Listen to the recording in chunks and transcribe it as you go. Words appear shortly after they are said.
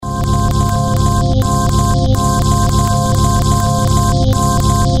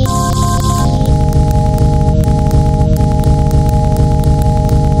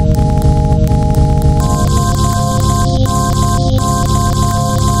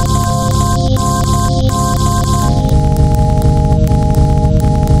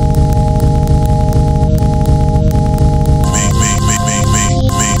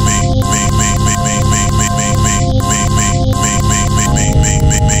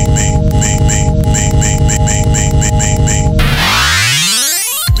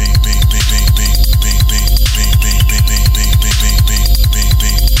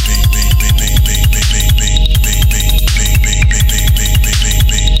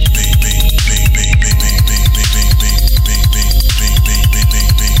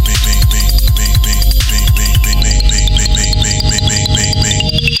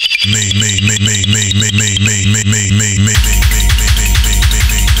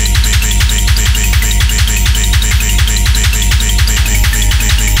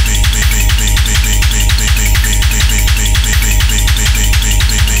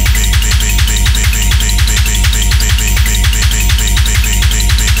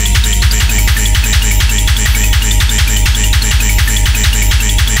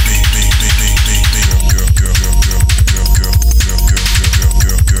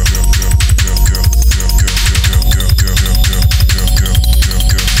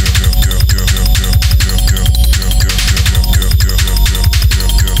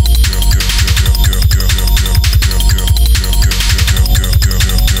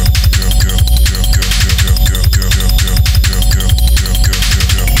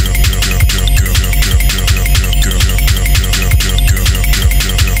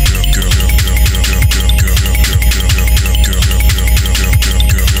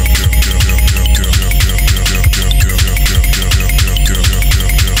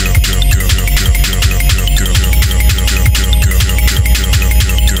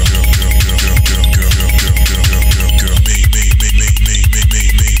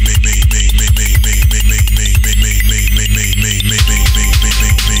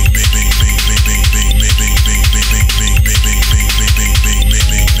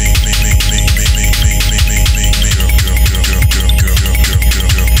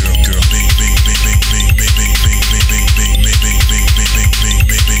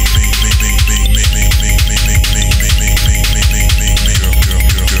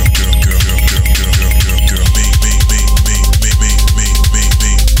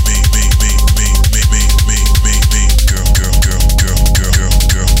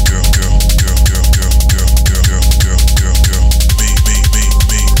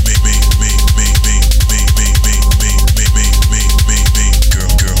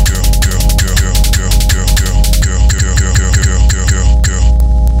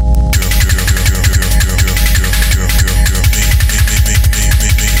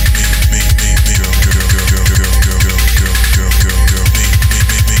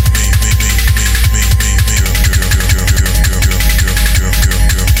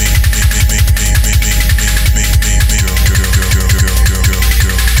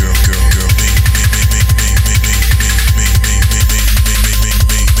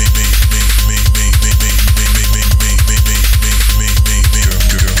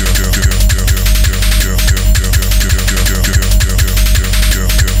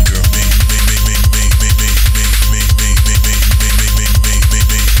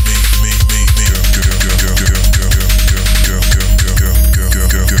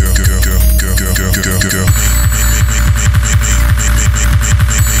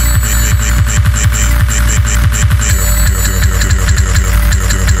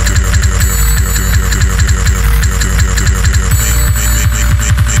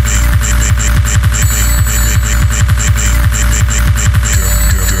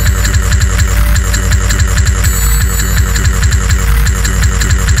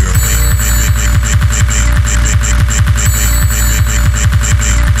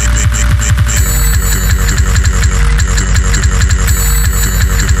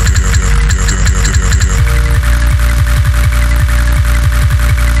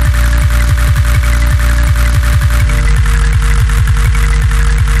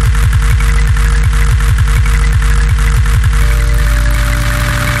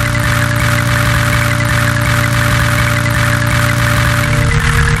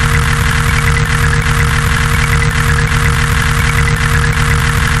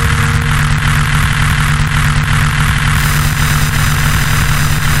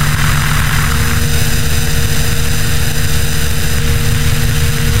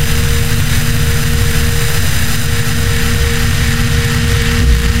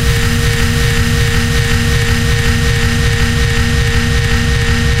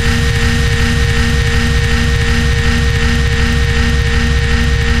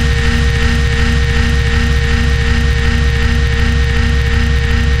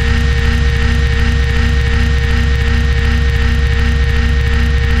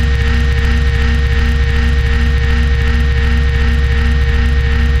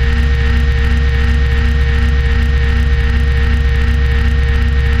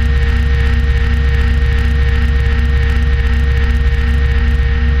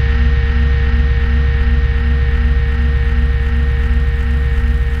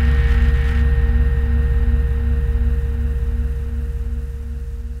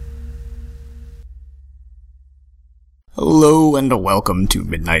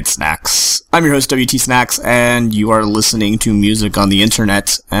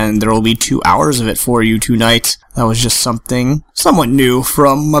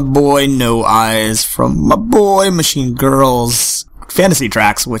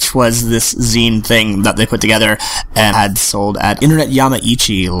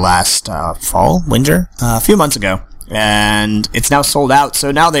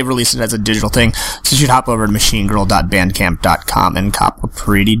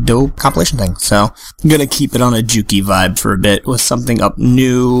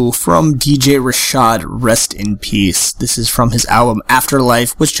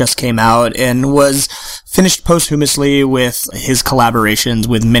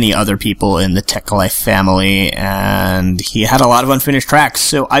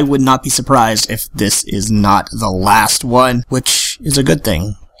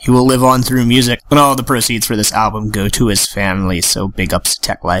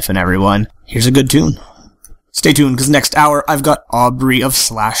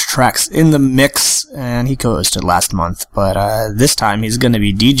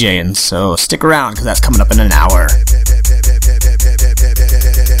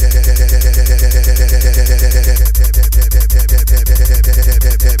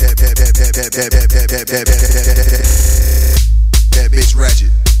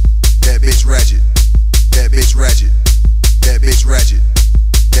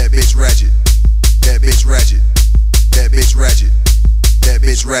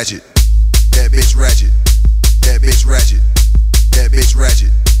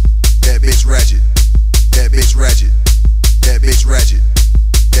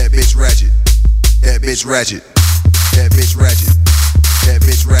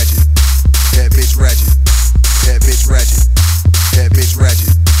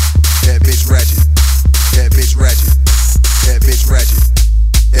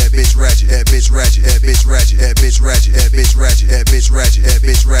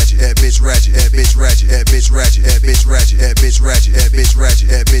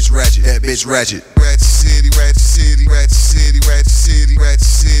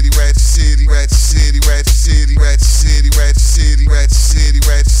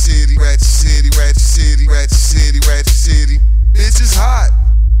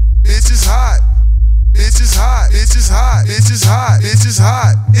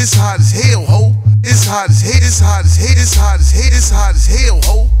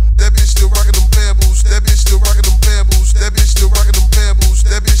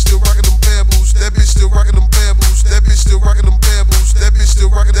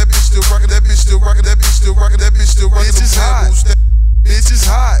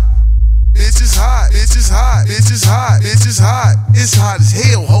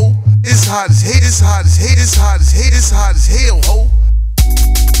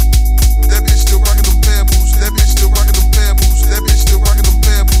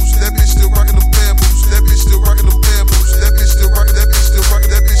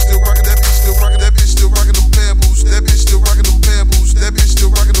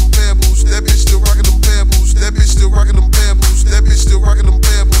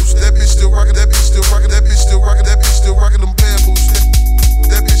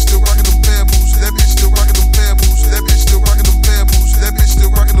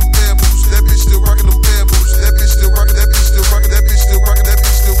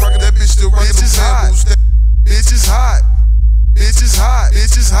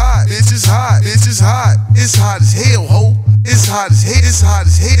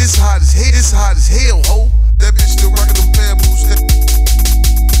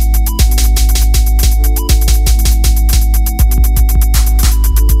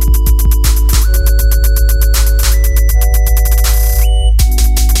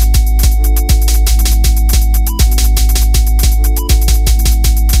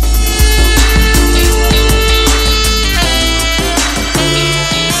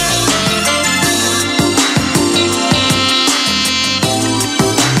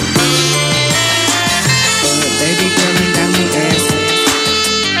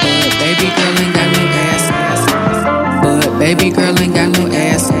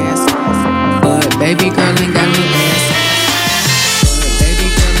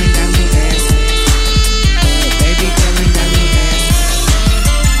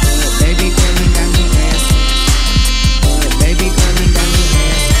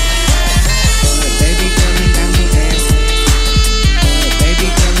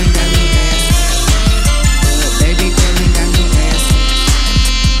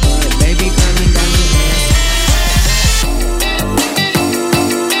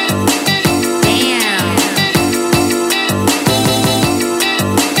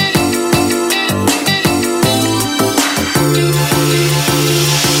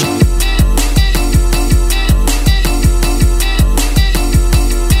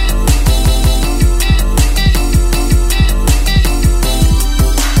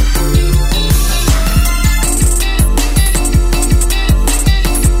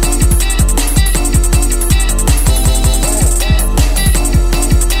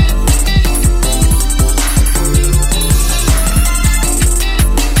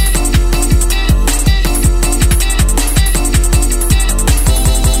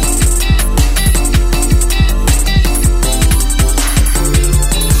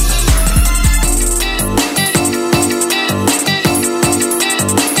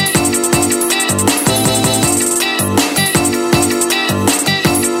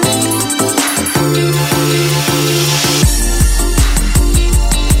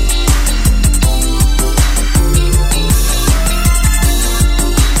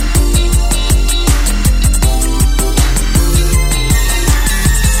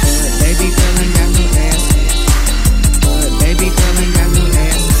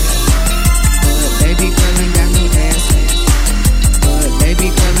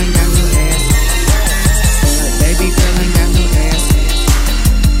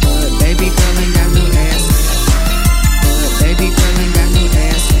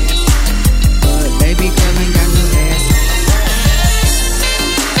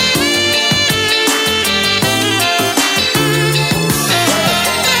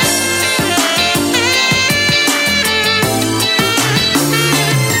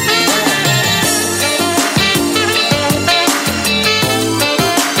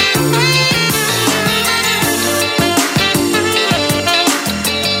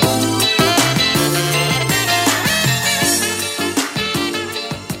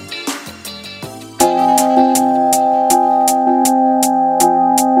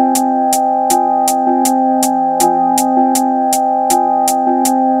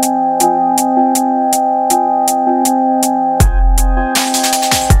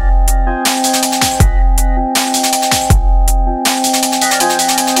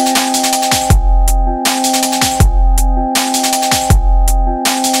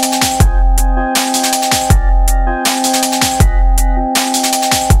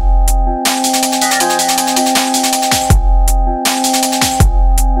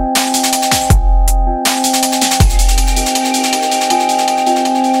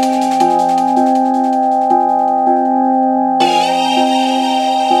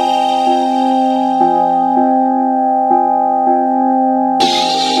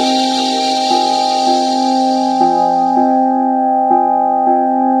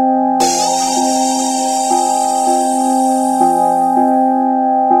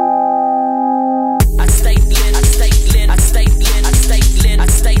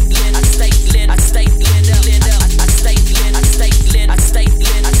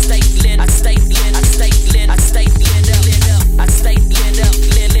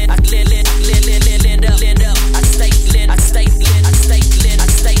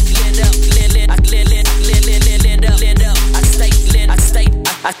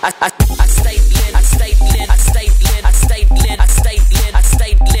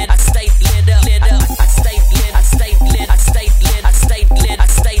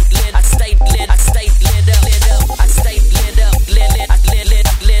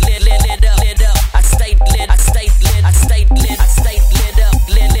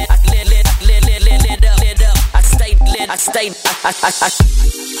I stay lit.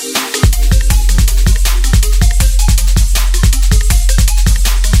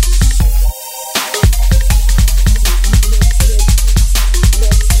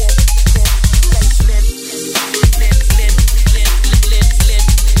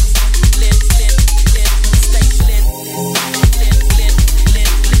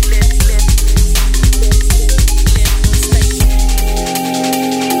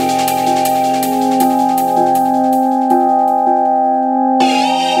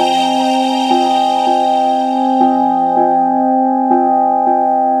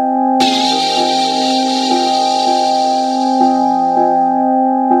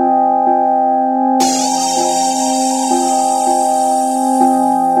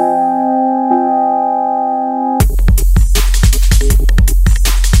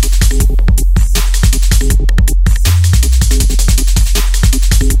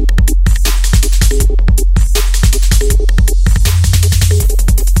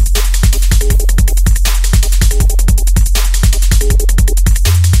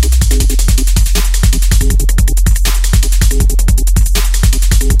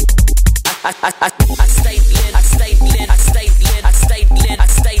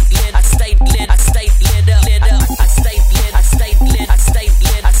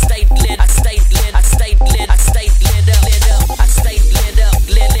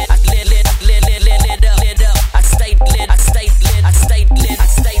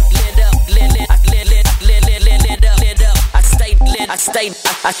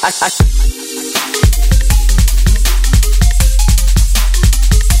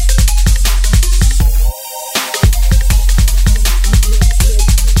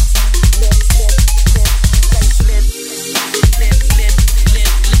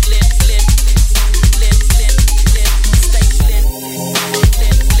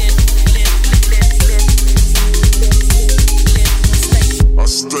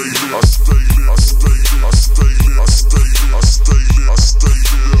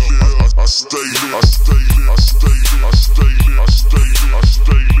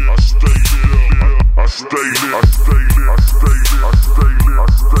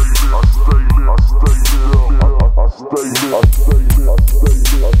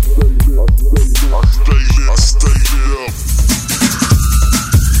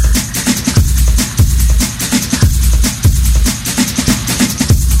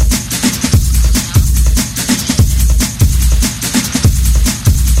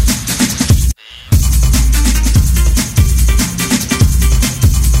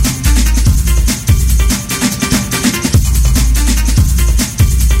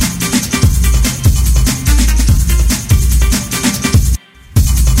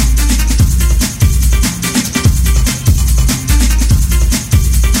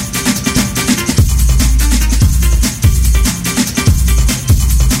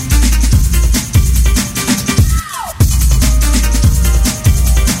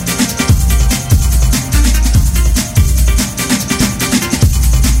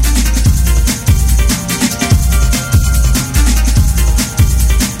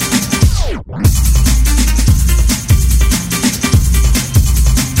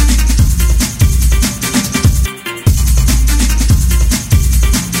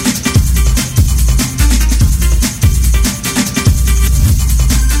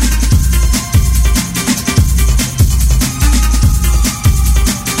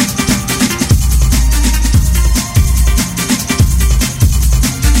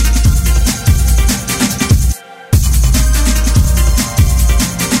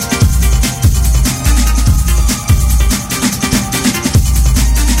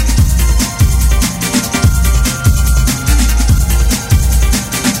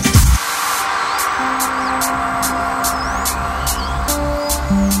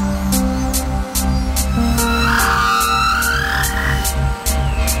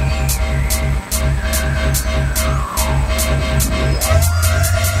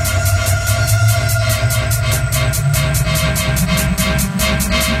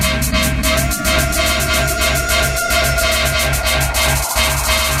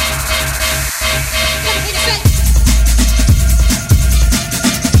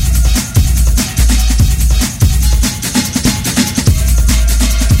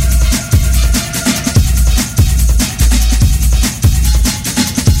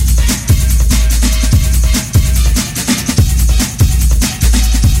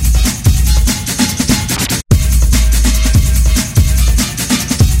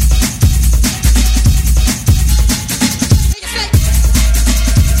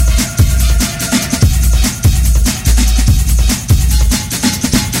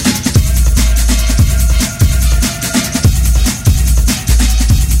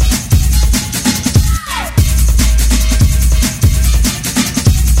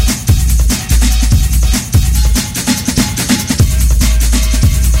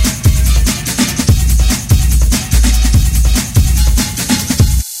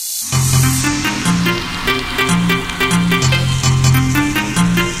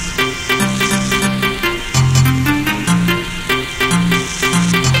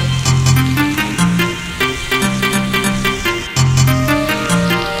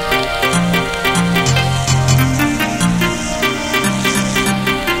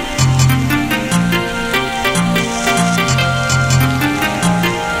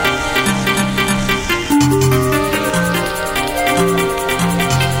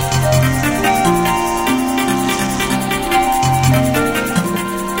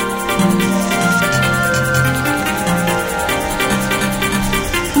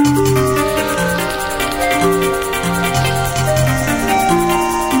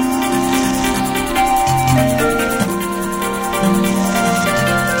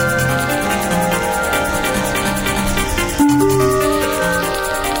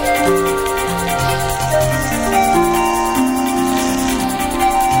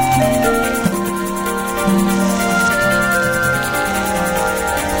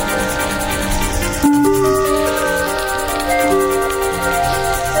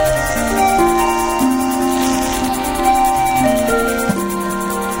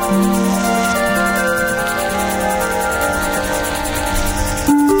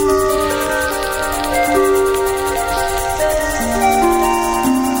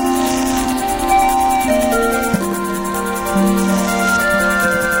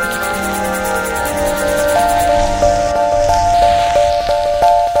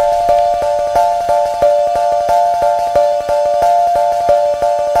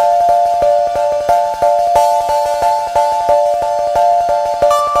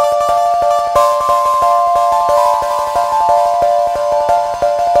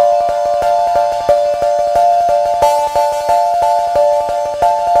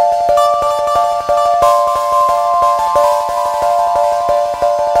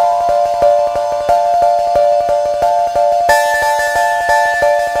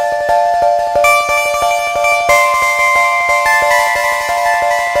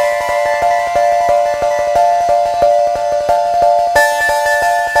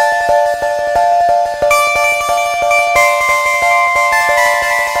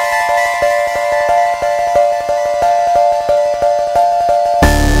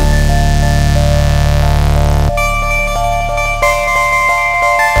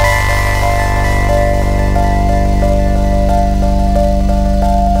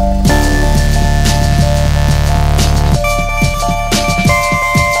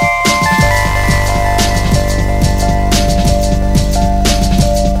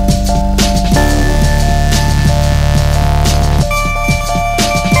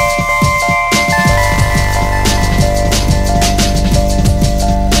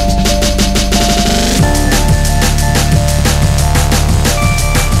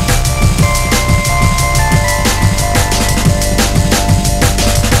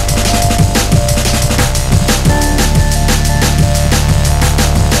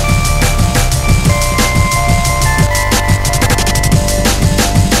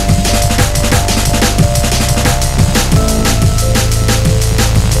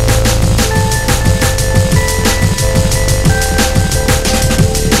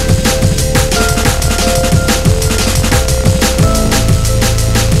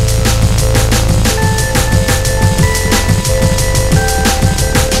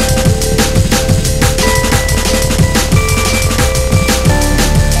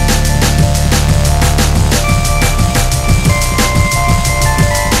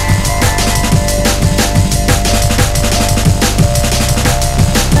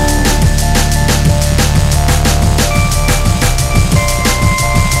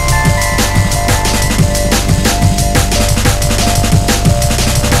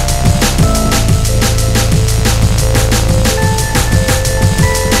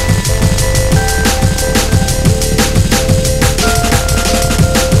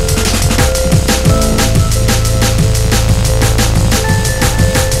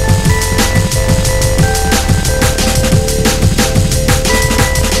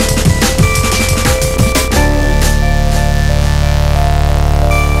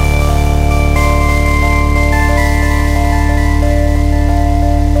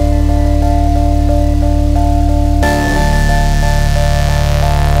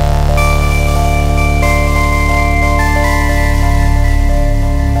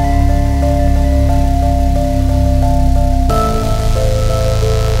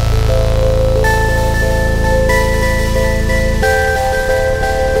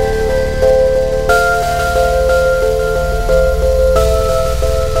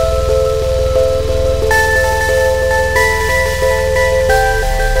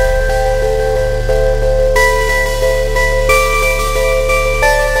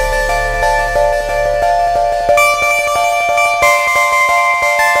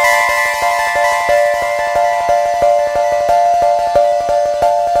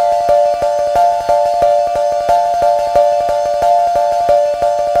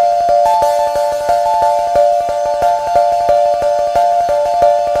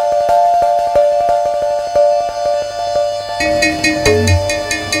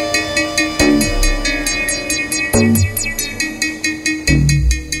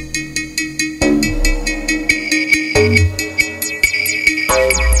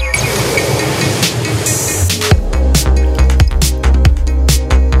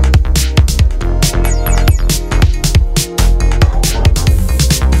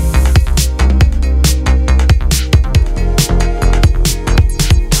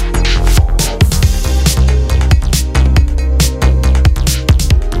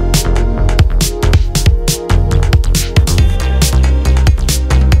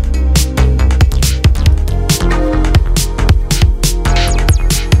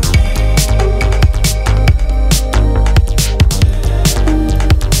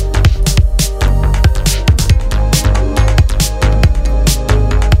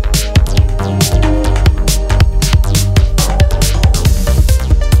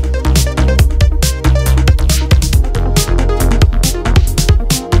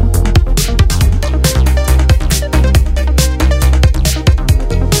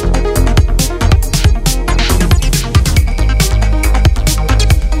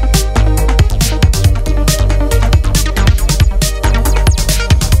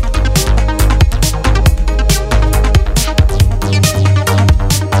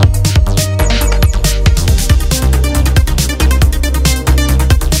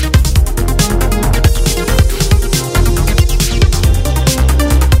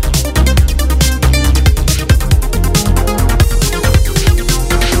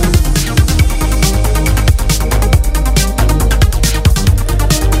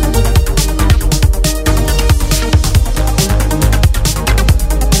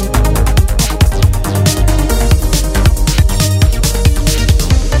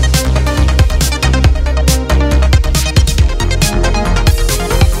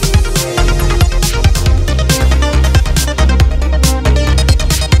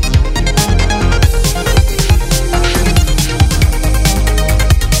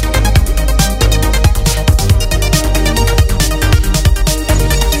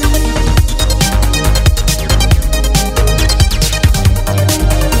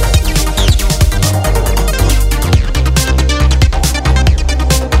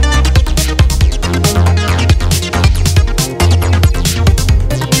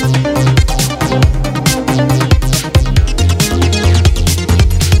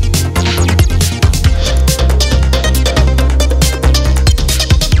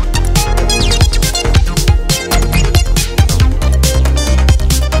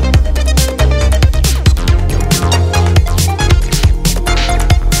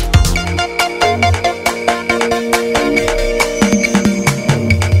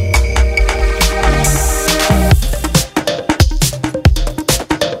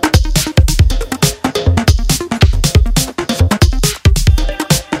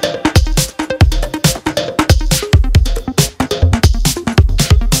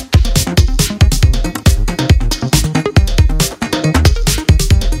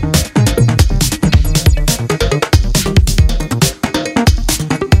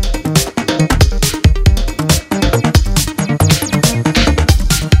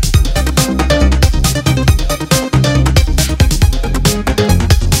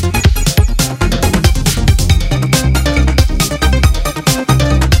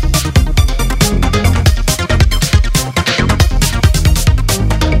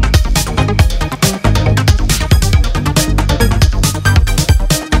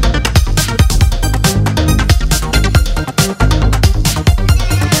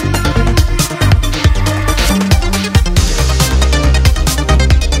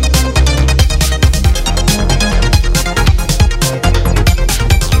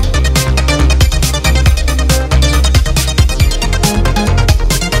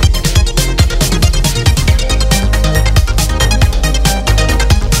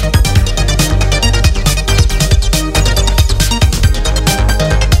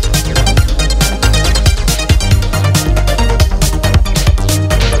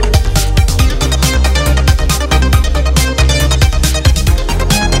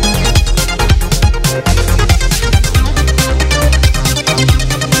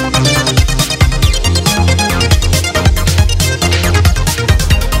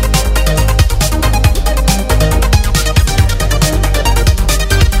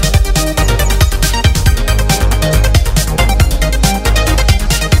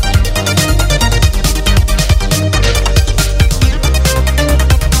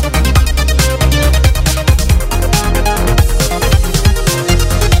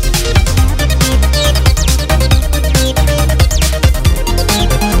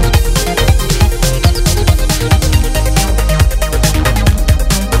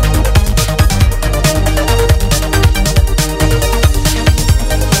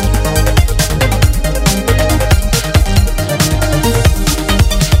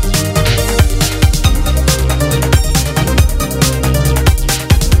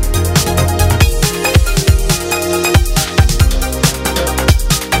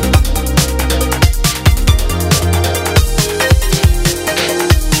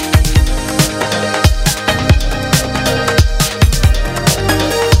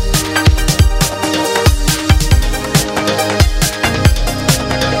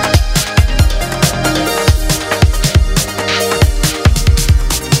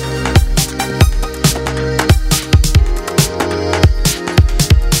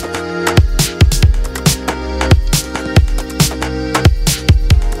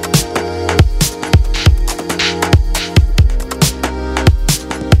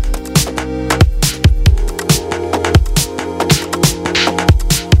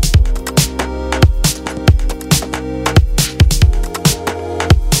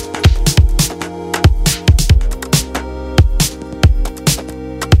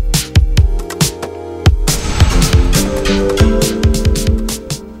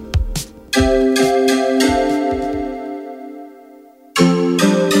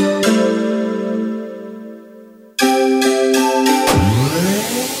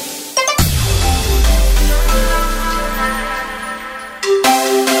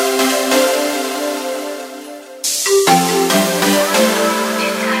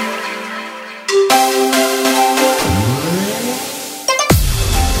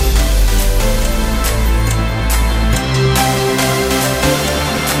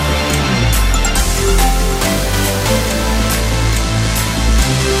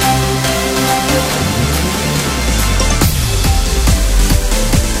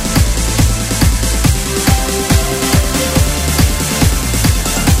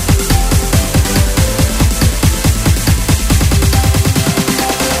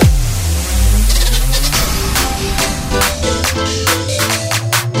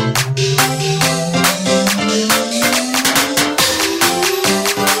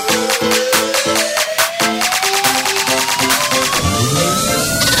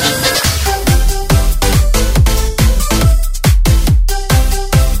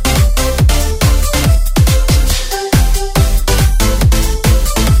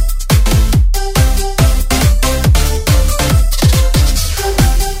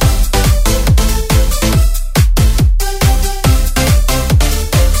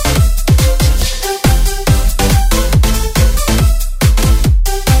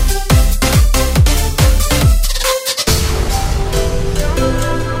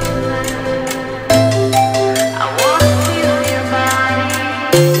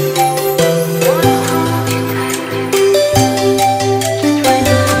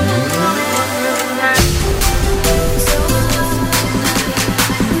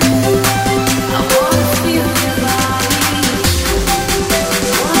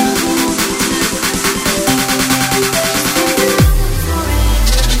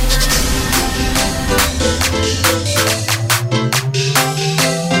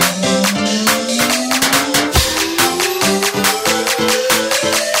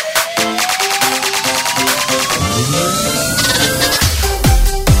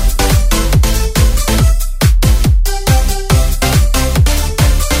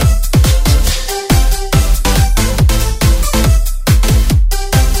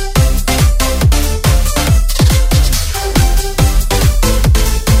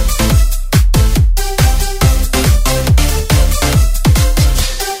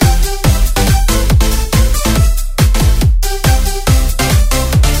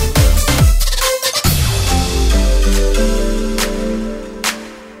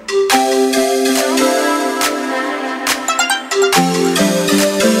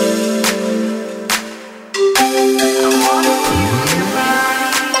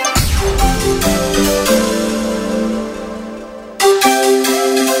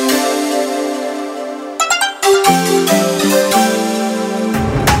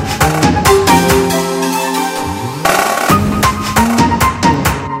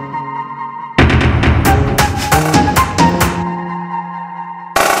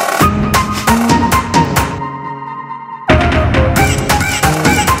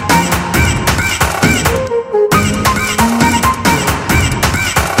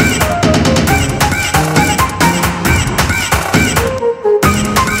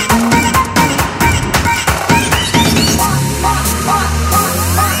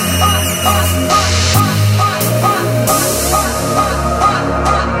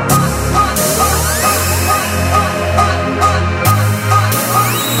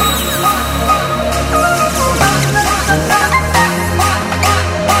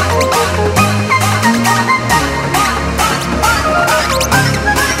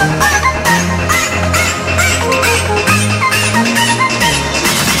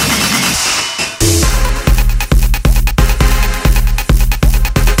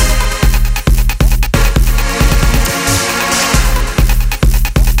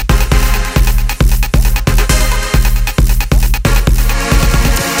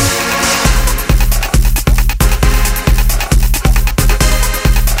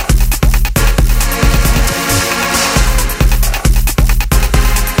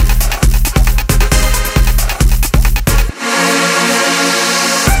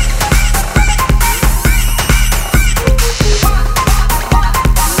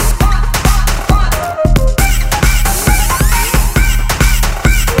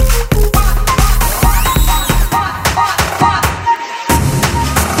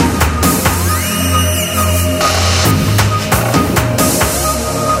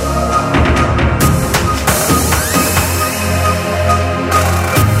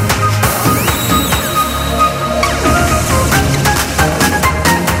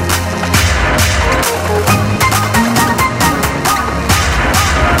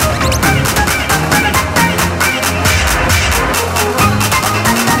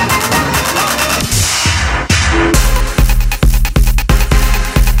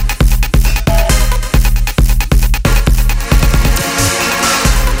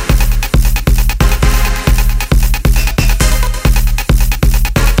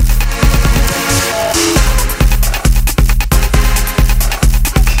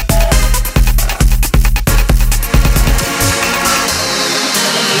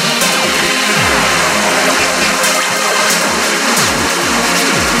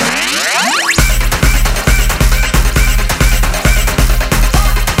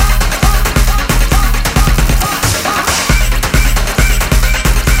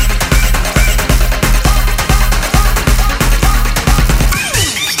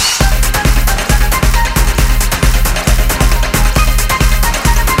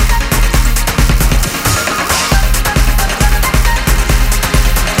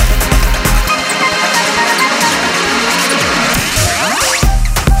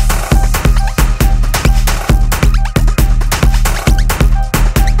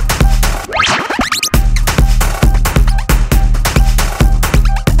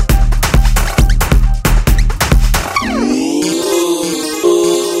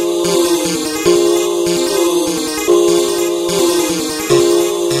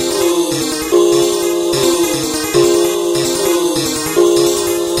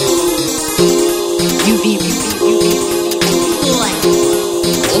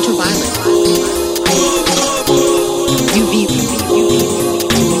 Ultraviolet. UV.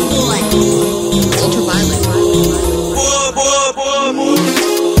 Ultraviolet.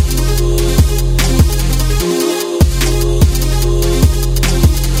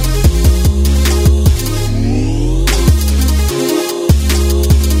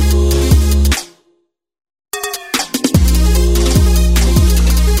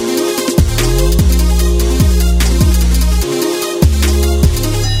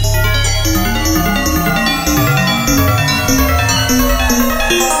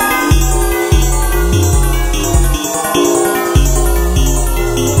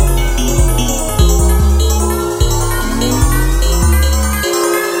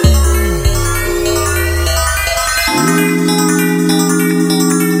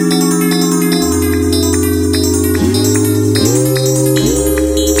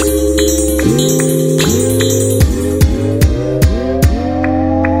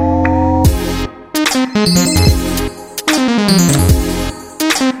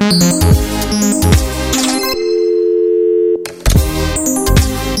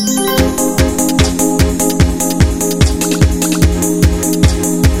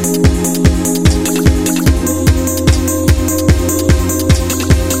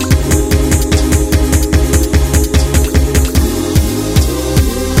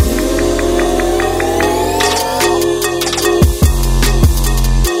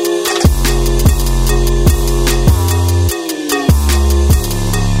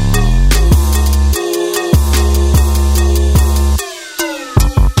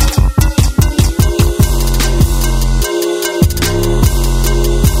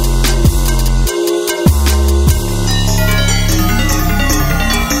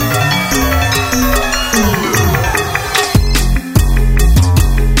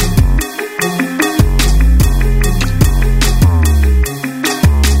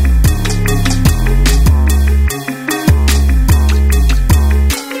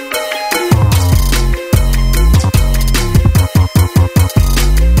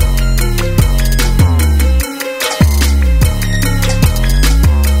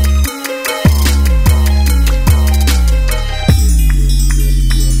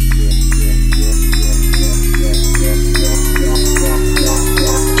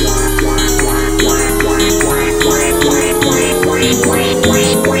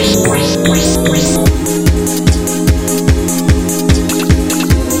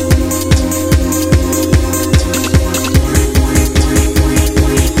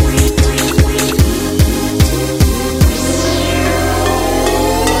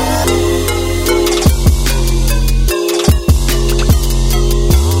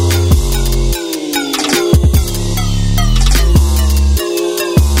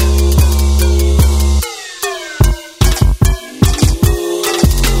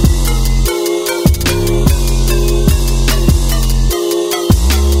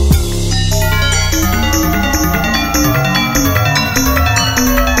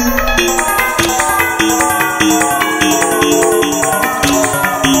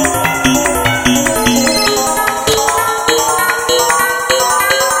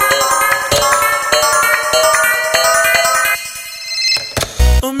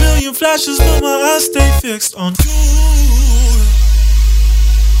 flashes, but my eyes stay fixed on you.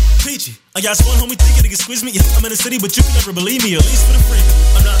 Peachy, I got one homie thinking they can squeeze me. Yeah, I'm in the city, but you can never believe me, at least for the free.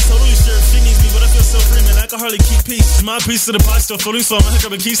 I'm not totally sure if she needs me, but I feel so free, man, I can hardly keep peace. My piece of the pie still floating, so I'ma hook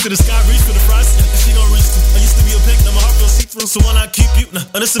up a keys to the sky, reach for the prize. Yeah, she gon' reach through. I used to be opaque, now my heart feels see-through, so why not keep you? Nah,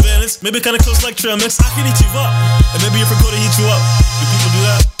 under surveillance, maybe kinda close like trail mix. I can eat you up, and maybe if I go to heat you up. Do people do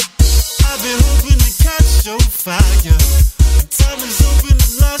that? I've been hoping to catch your fire. Time is open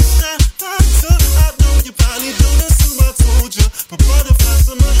and last shine. I know you probably don't assume I told you, but butterflies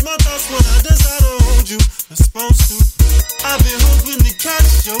so much my thoughts when I decide to hold you. I'm supposed to. I've been hoping to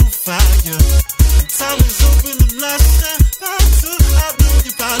catch your fire. Time is open and last shine. I know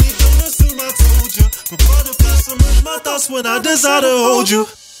you probably don't assume I told you, but butterflies so much my thoughts when I decide to hold you.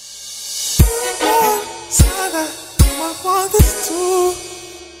 I want this too.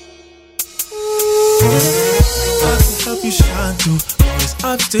 I can help you shine through all these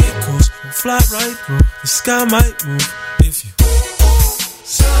obstacles. We'll fly right through. The sky might move if you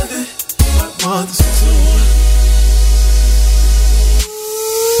sound it. You might want this too.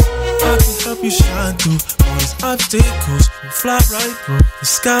 I can help you shine through all these obstacles. We'll fly right through. The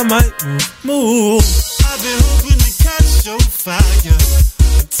sky might move. I've been hoping to catch your fire.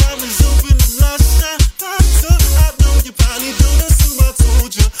 The time is open and last shine. I know you probably don't assume I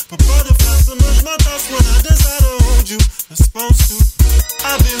told you, but butterflies so much my thoughts when I decide to hold you. I'm supposed to.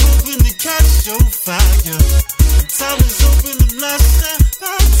 I've been hoping to catch your fire. The time is open and last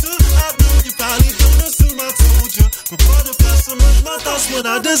shine.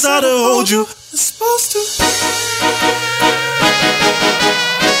 I desire to hold you. I'm supposed to.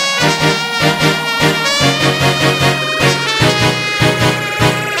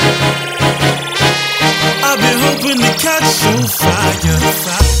 I've been hoping to catch your fire.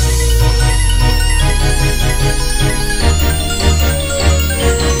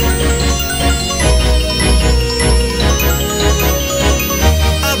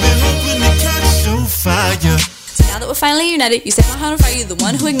 Fire. So now that we're finally united, you set my heart on fire, you're the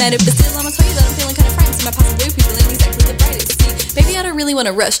one who ignited. But still, I'ma tell you that I'm feeling kinda frightened. See my possible people ain't exactly the brightest. See, baby, I don't really wanna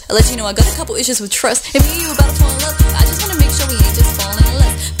rush. I'll let you know I got a couple issues with trust. If me and you about to fall in love, I just wanna make sure we ain't just falling in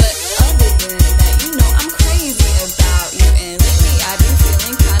love. But other than that, you know I'm crazy about you. And lately I've been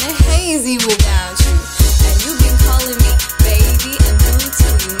feeling kinda hazy without you. And you've been calling me baby and boo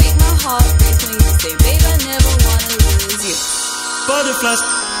too. You make my heart race when you say, babe, I never wanna lose you. Butterflies.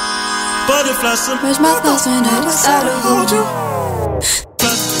 Butterflies, Where's my thoughts when I decide to hold you?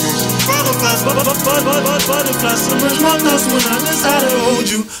 Butterflies, butterflies, where's my thoughts when I decide to hold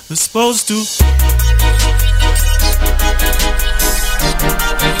you? We're supposed to.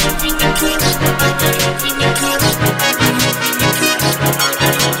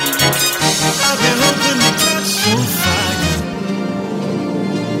 I've been hoping to catch your fire.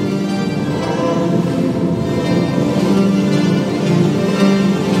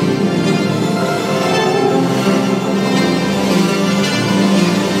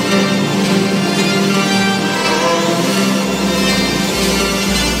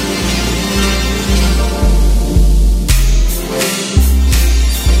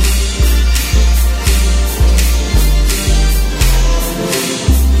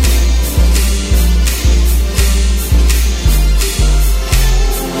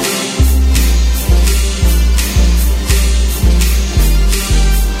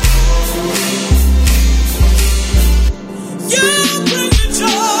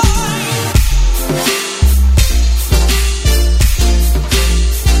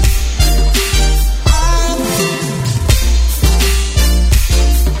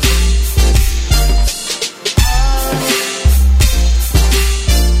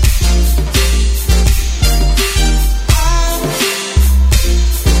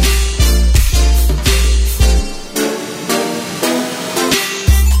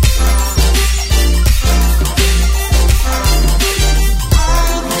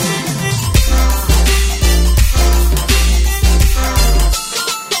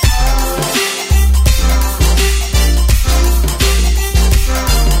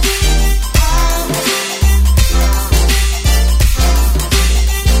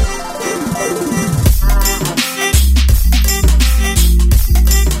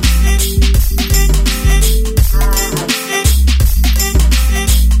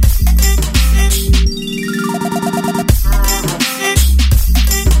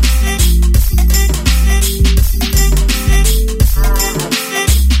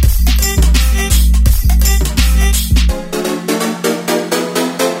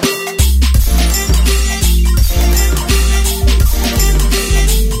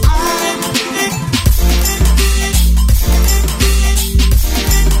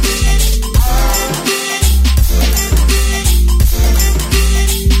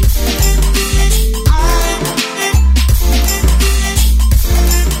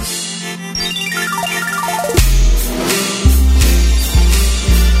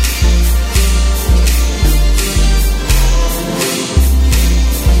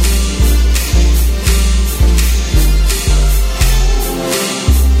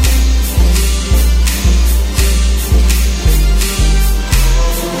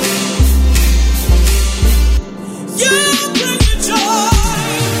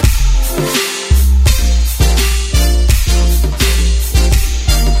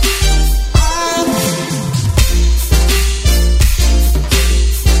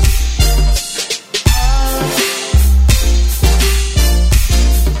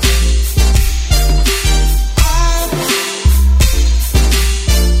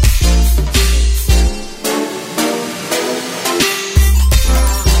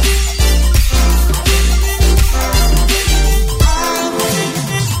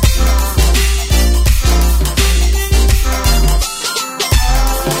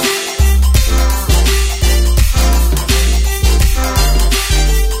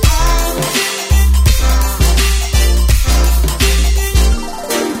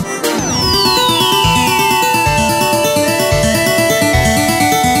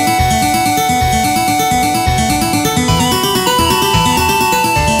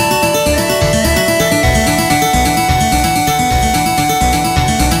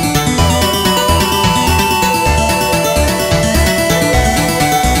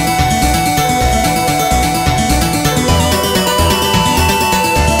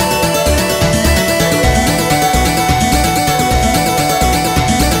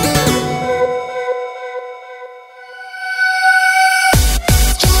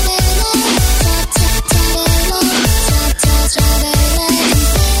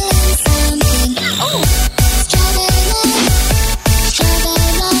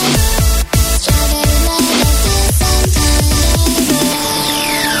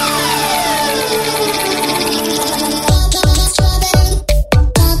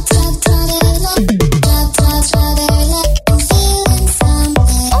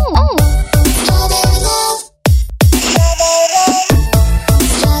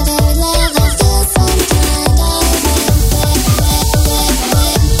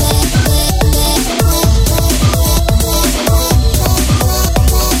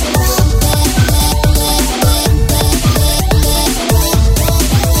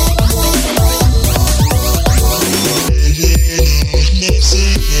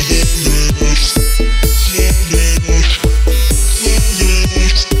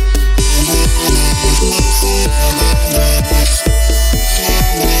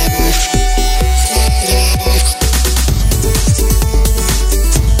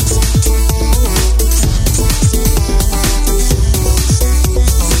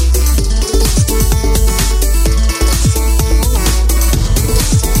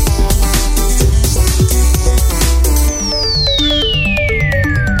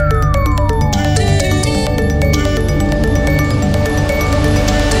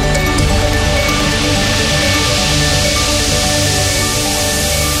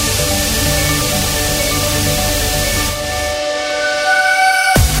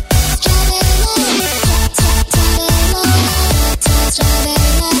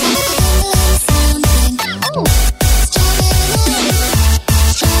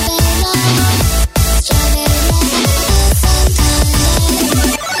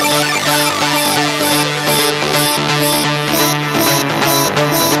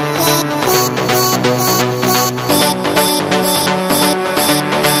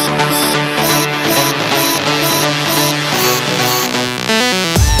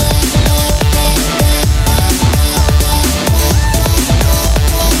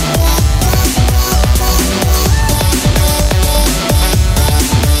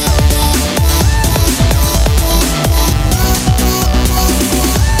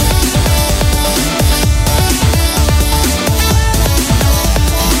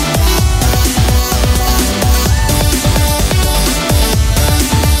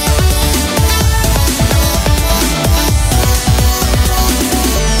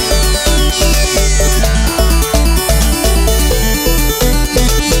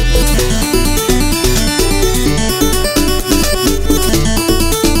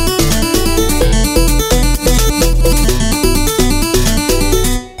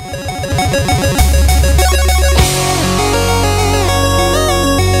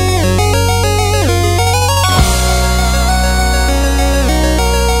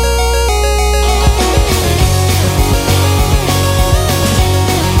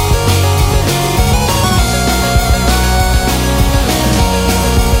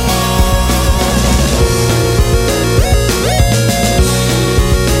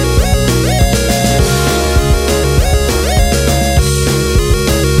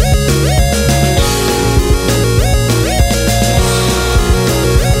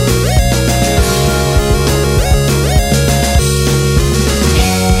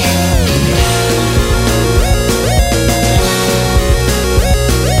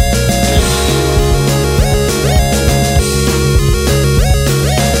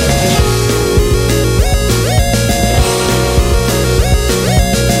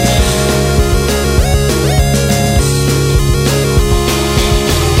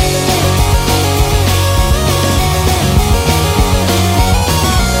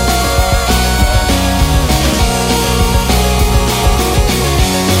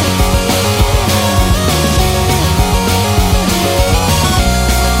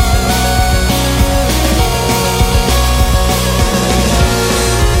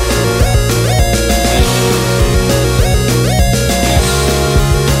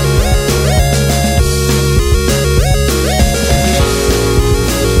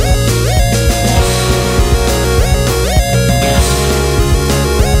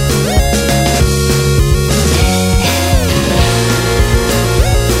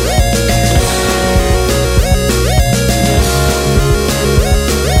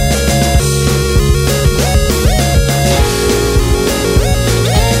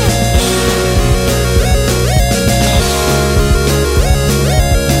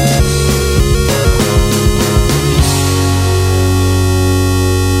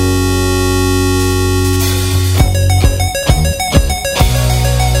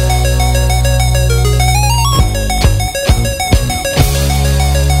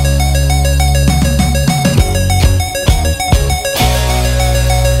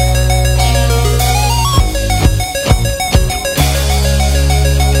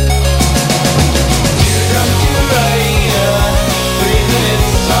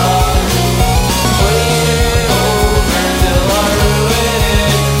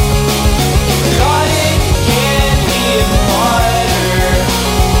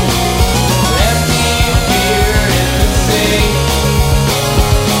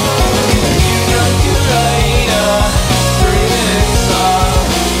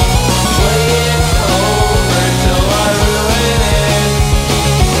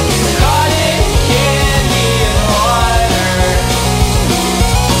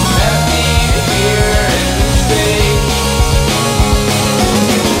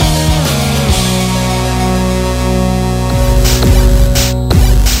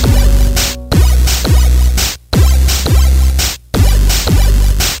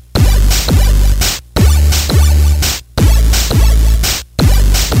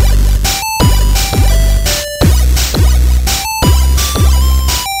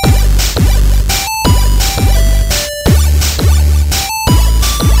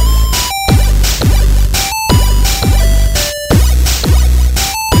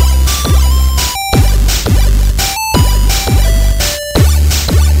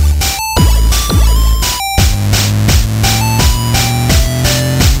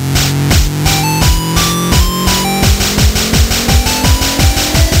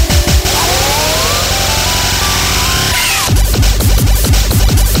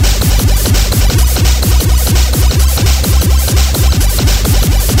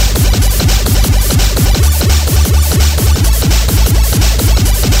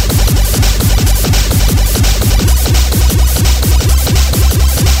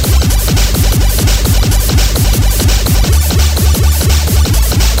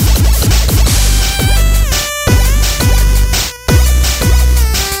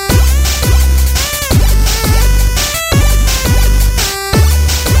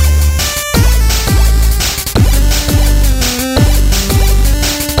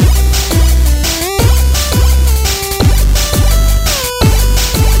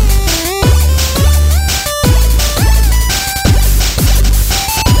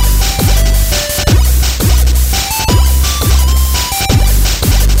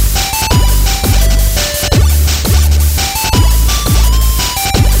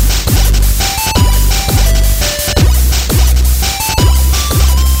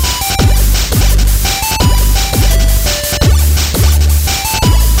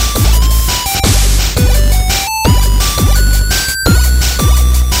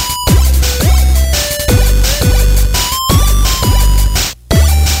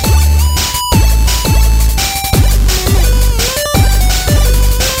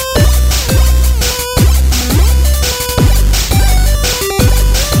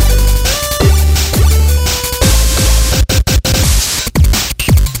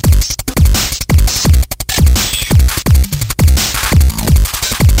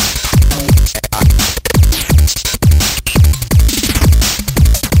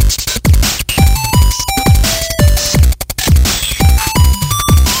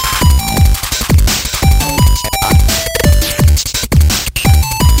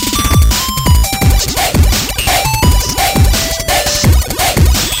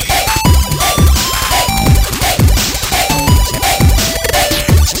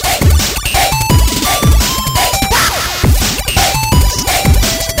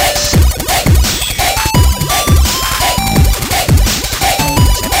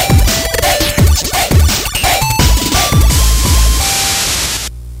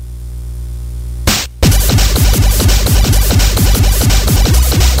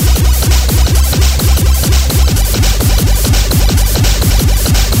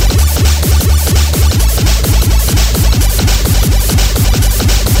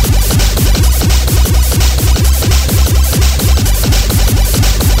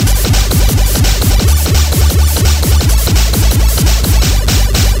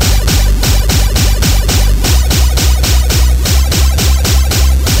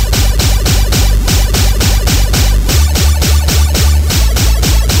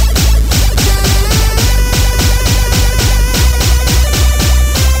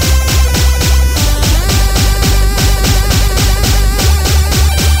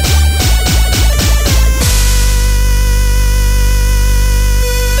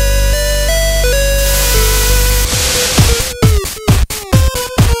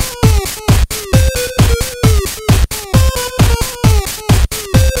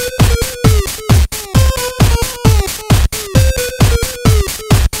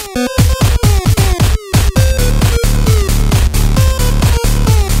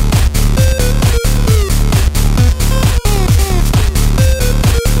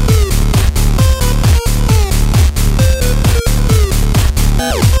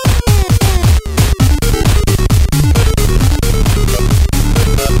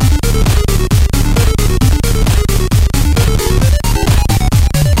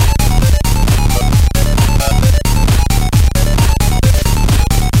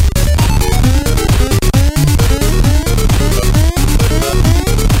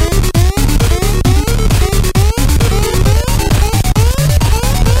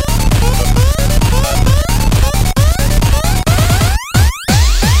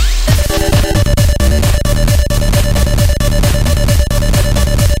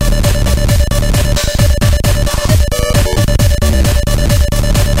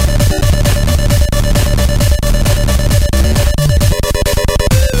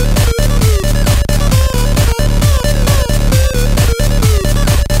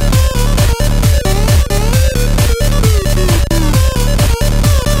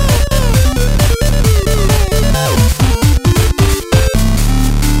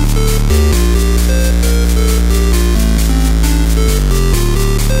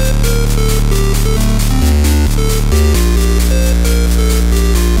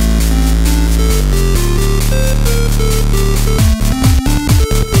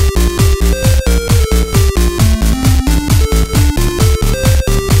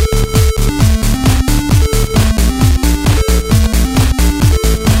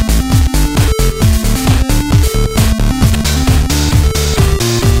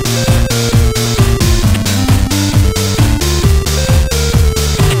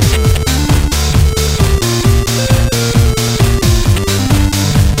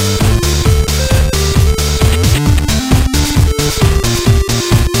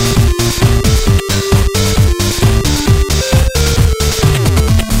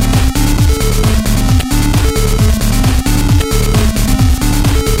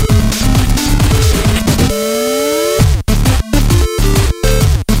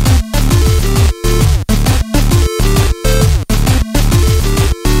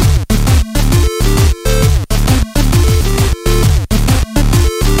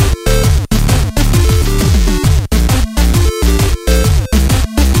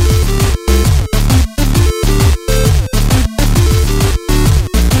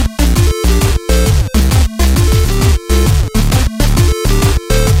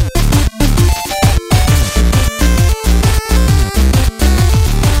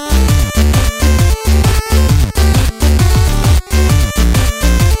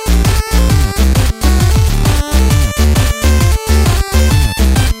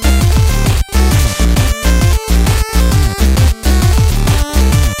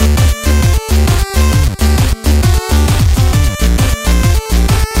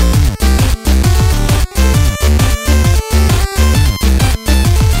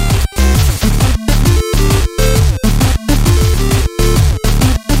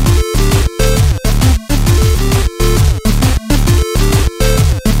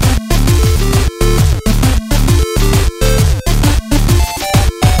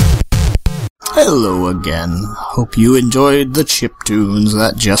 Hello again. Hope you enjoyed the chiptunes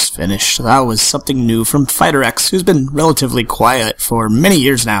that just finished. That was something new from Fighter X, who's been relatively quiet for many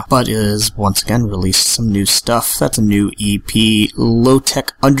years now, but is once again released some new stuff. That's a new EP, Low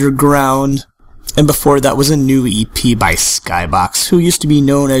Tech Underground. And before that was a new EP by Skybox, who used to be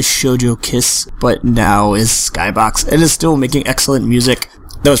known as Shoujo Kiss, but now is Skybox, and is still making excellent music.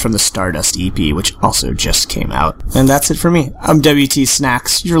 That was from the Stardust EP, which also just came out. And that's it for me. I'm WT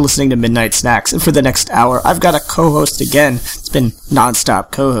Snacks. You're listening to Midnight Snacks. And for the next hour, I've got a co-host again. It's been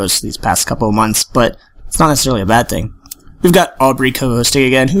non-stop co-hosts these past couple of months, but it's not necessarily a bad thing. We've got Aubrey co-hosting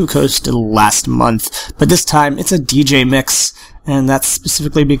again, who co-hosted last month, but this time it's a DJ mix. And that's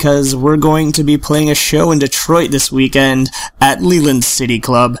specifically because we're going to be playing a show in Detroit this weekend at Leland City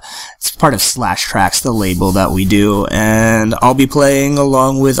Club. It's part of Slash Tracks, the label that we do, and I'll be playing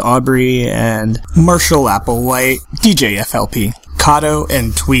along with Aubrey and Marshall Applewhite, DJ FLP, Kato,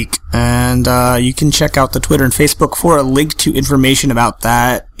 and Tweak. And you can check out the Twitter and Facebook for a link to information about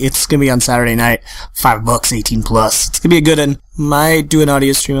that. It's gonna be on Saturday night, $5, 18 plus. It's gonna be a good one. Might do an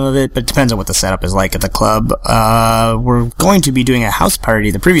audio stream of it, but it depends on what the setup is like at the club. We're going to be doing a house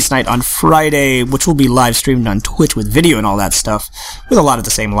party the previous night on Friday, which will be live streamed on Twitch with video and all that stuff, with a lot of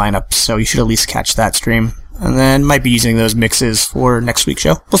the same lineup, so you should at least catch that stream. And then might be using those mixes for next week's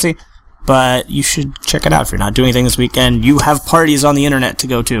show. We'll see. But you should check it out if you're not doing anything this weekend. You have parties on the internet to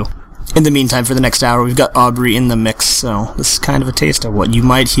go to. In the meantime, for the next hour, we've got Aubrey in the mix, so this is kind of a taste of what you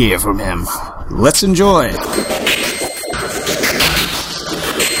might hear from him. Let's enjoy!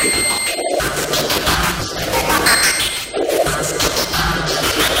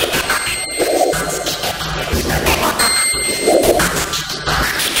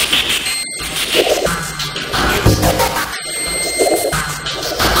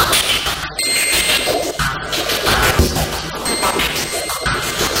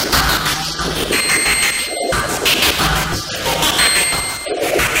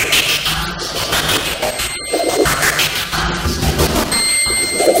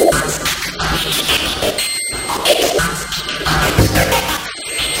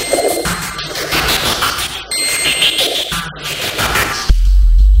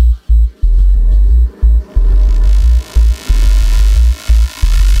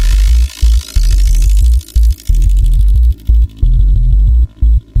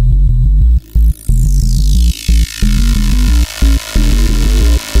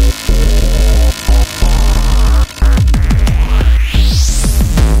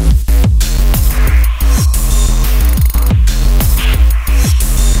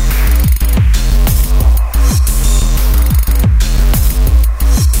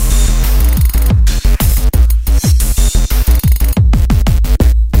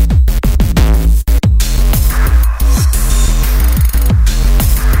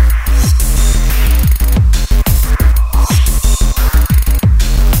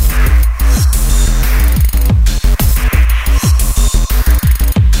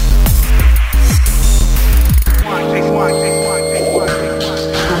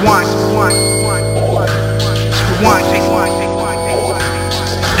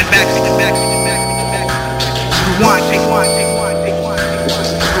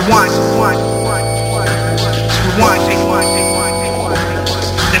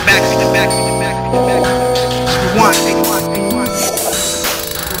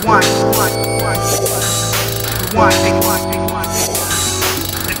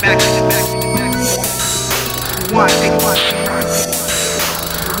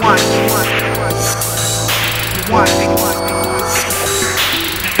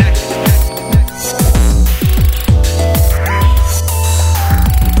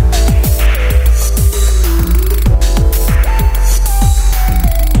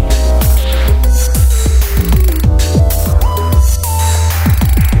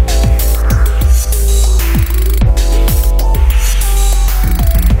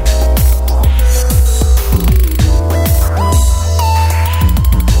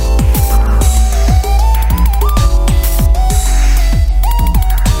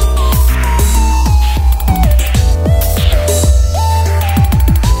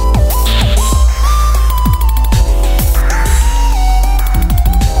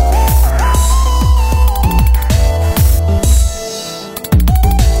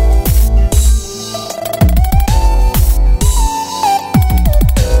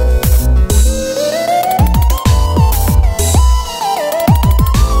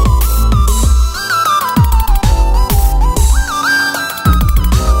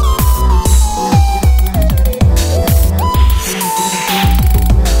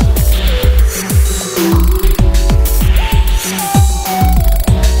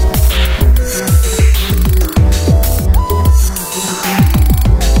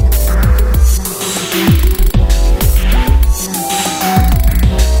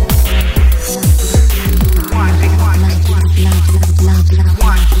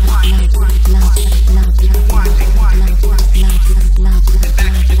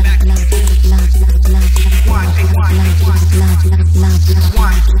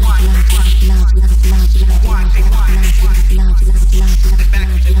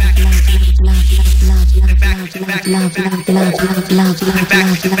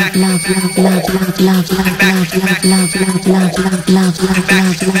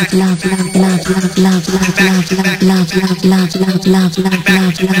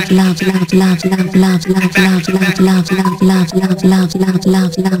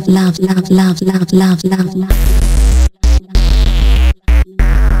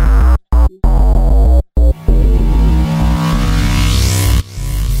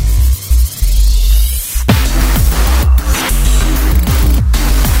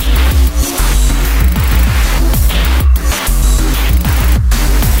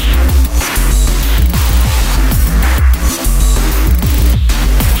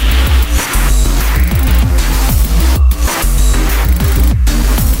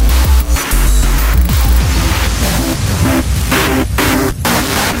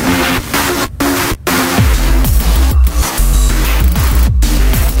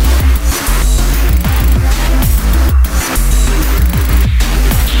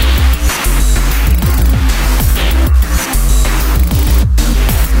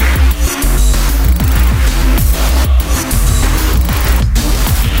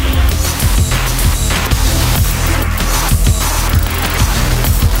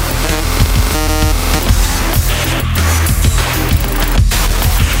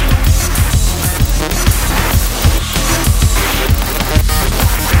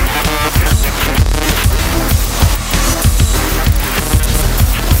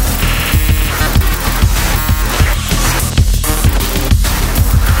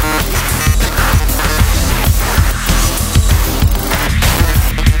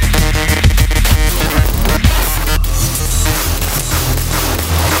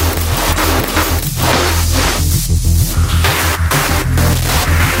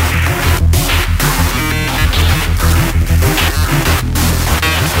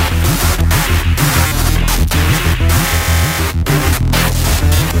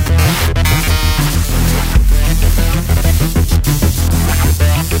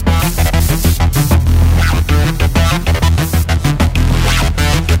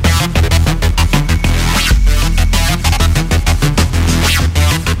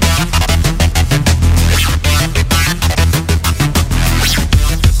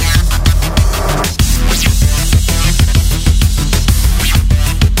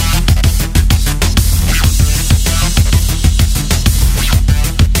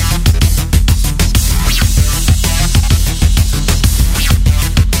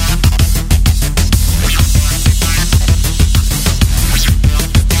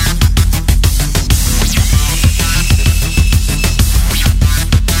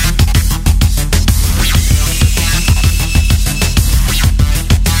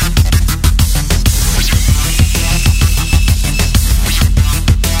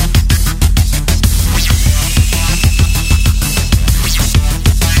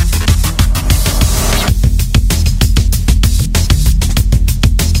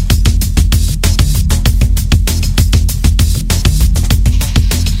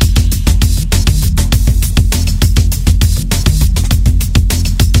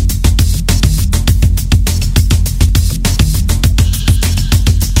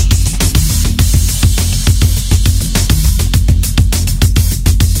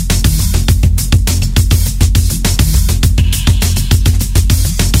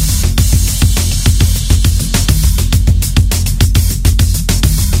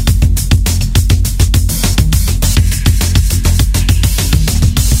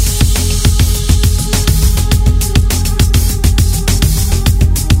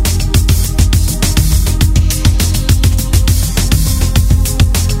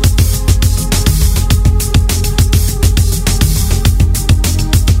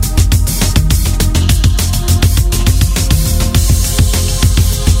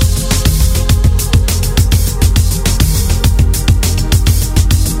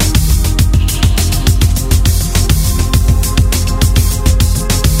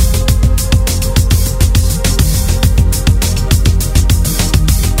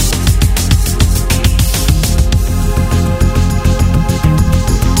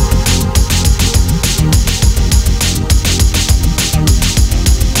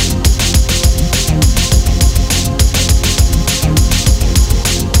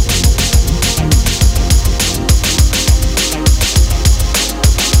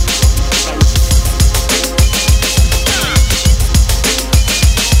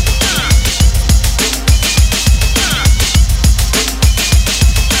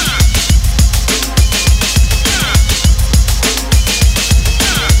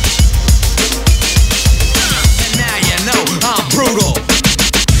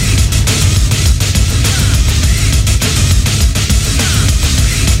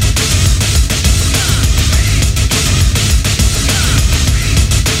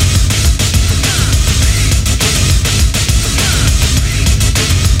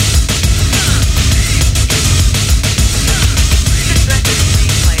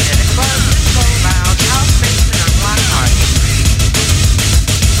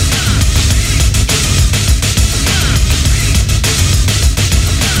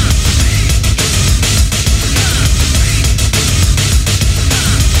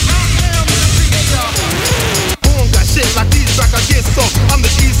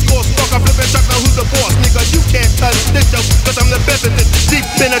 Feeling deep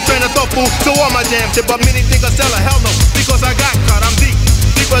in a train of thought, fool. So all my jams hit, but many think I sell a hell no. Because I got caught, I'm deep.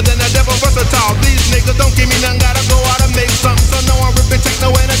 Deeper than a devil versatile. These niggas don't give me none, gotta go out and make something. So no, I'm ripping techno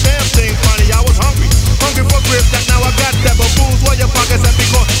and a damn thing funny. I was hungry for grip, that now I got that. But fools, where your pockets at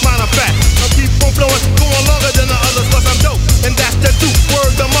because mine are fat. I keep on flowing, going longer than the others, cause I'm dope. And that's the truth,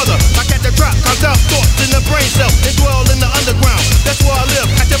 word the mother. I catch a trap, I tell thoughts in the brain cell. They dwell in the underground, that's where I live.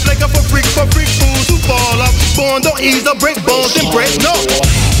 At your flaker for freak fools who fall up. Born, don't ease or break bones and break, no.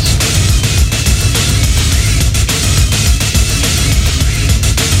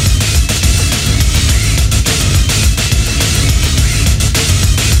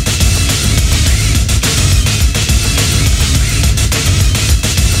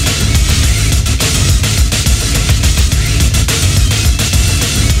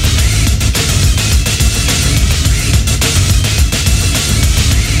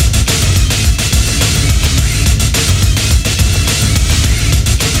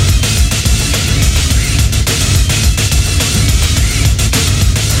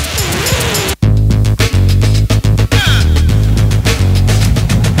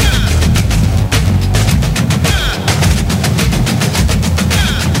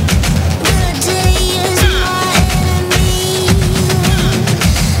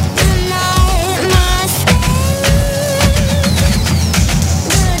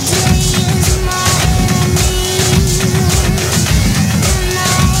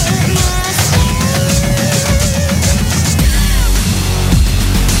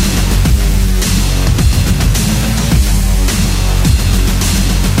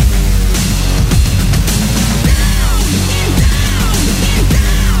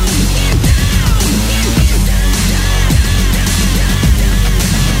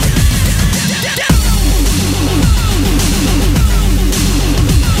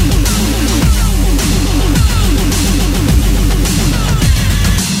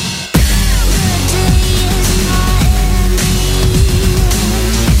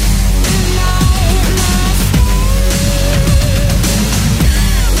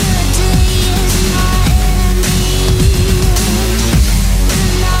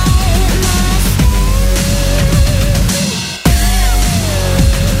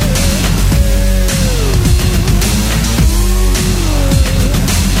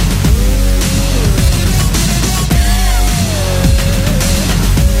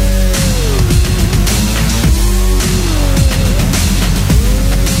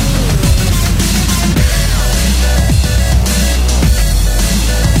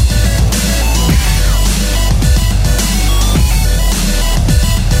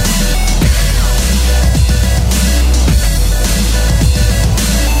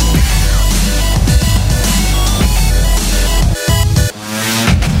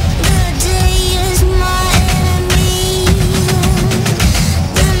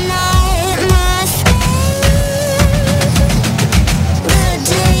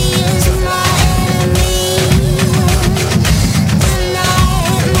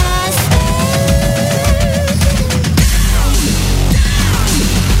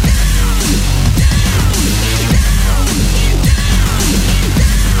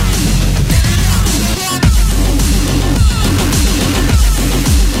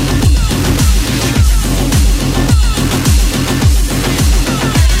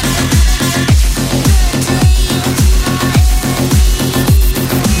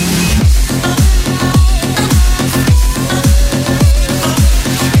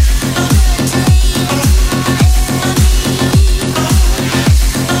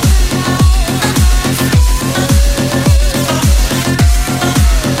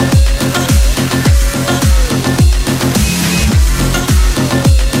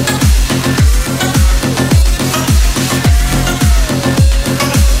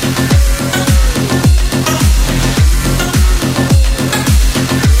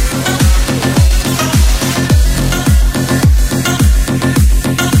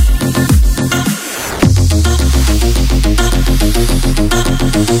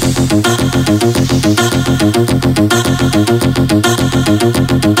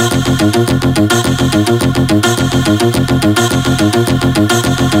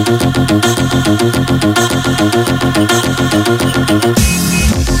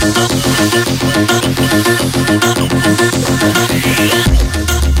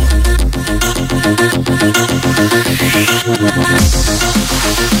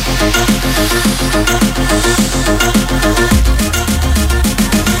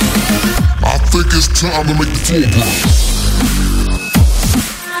 time to make the floor blow.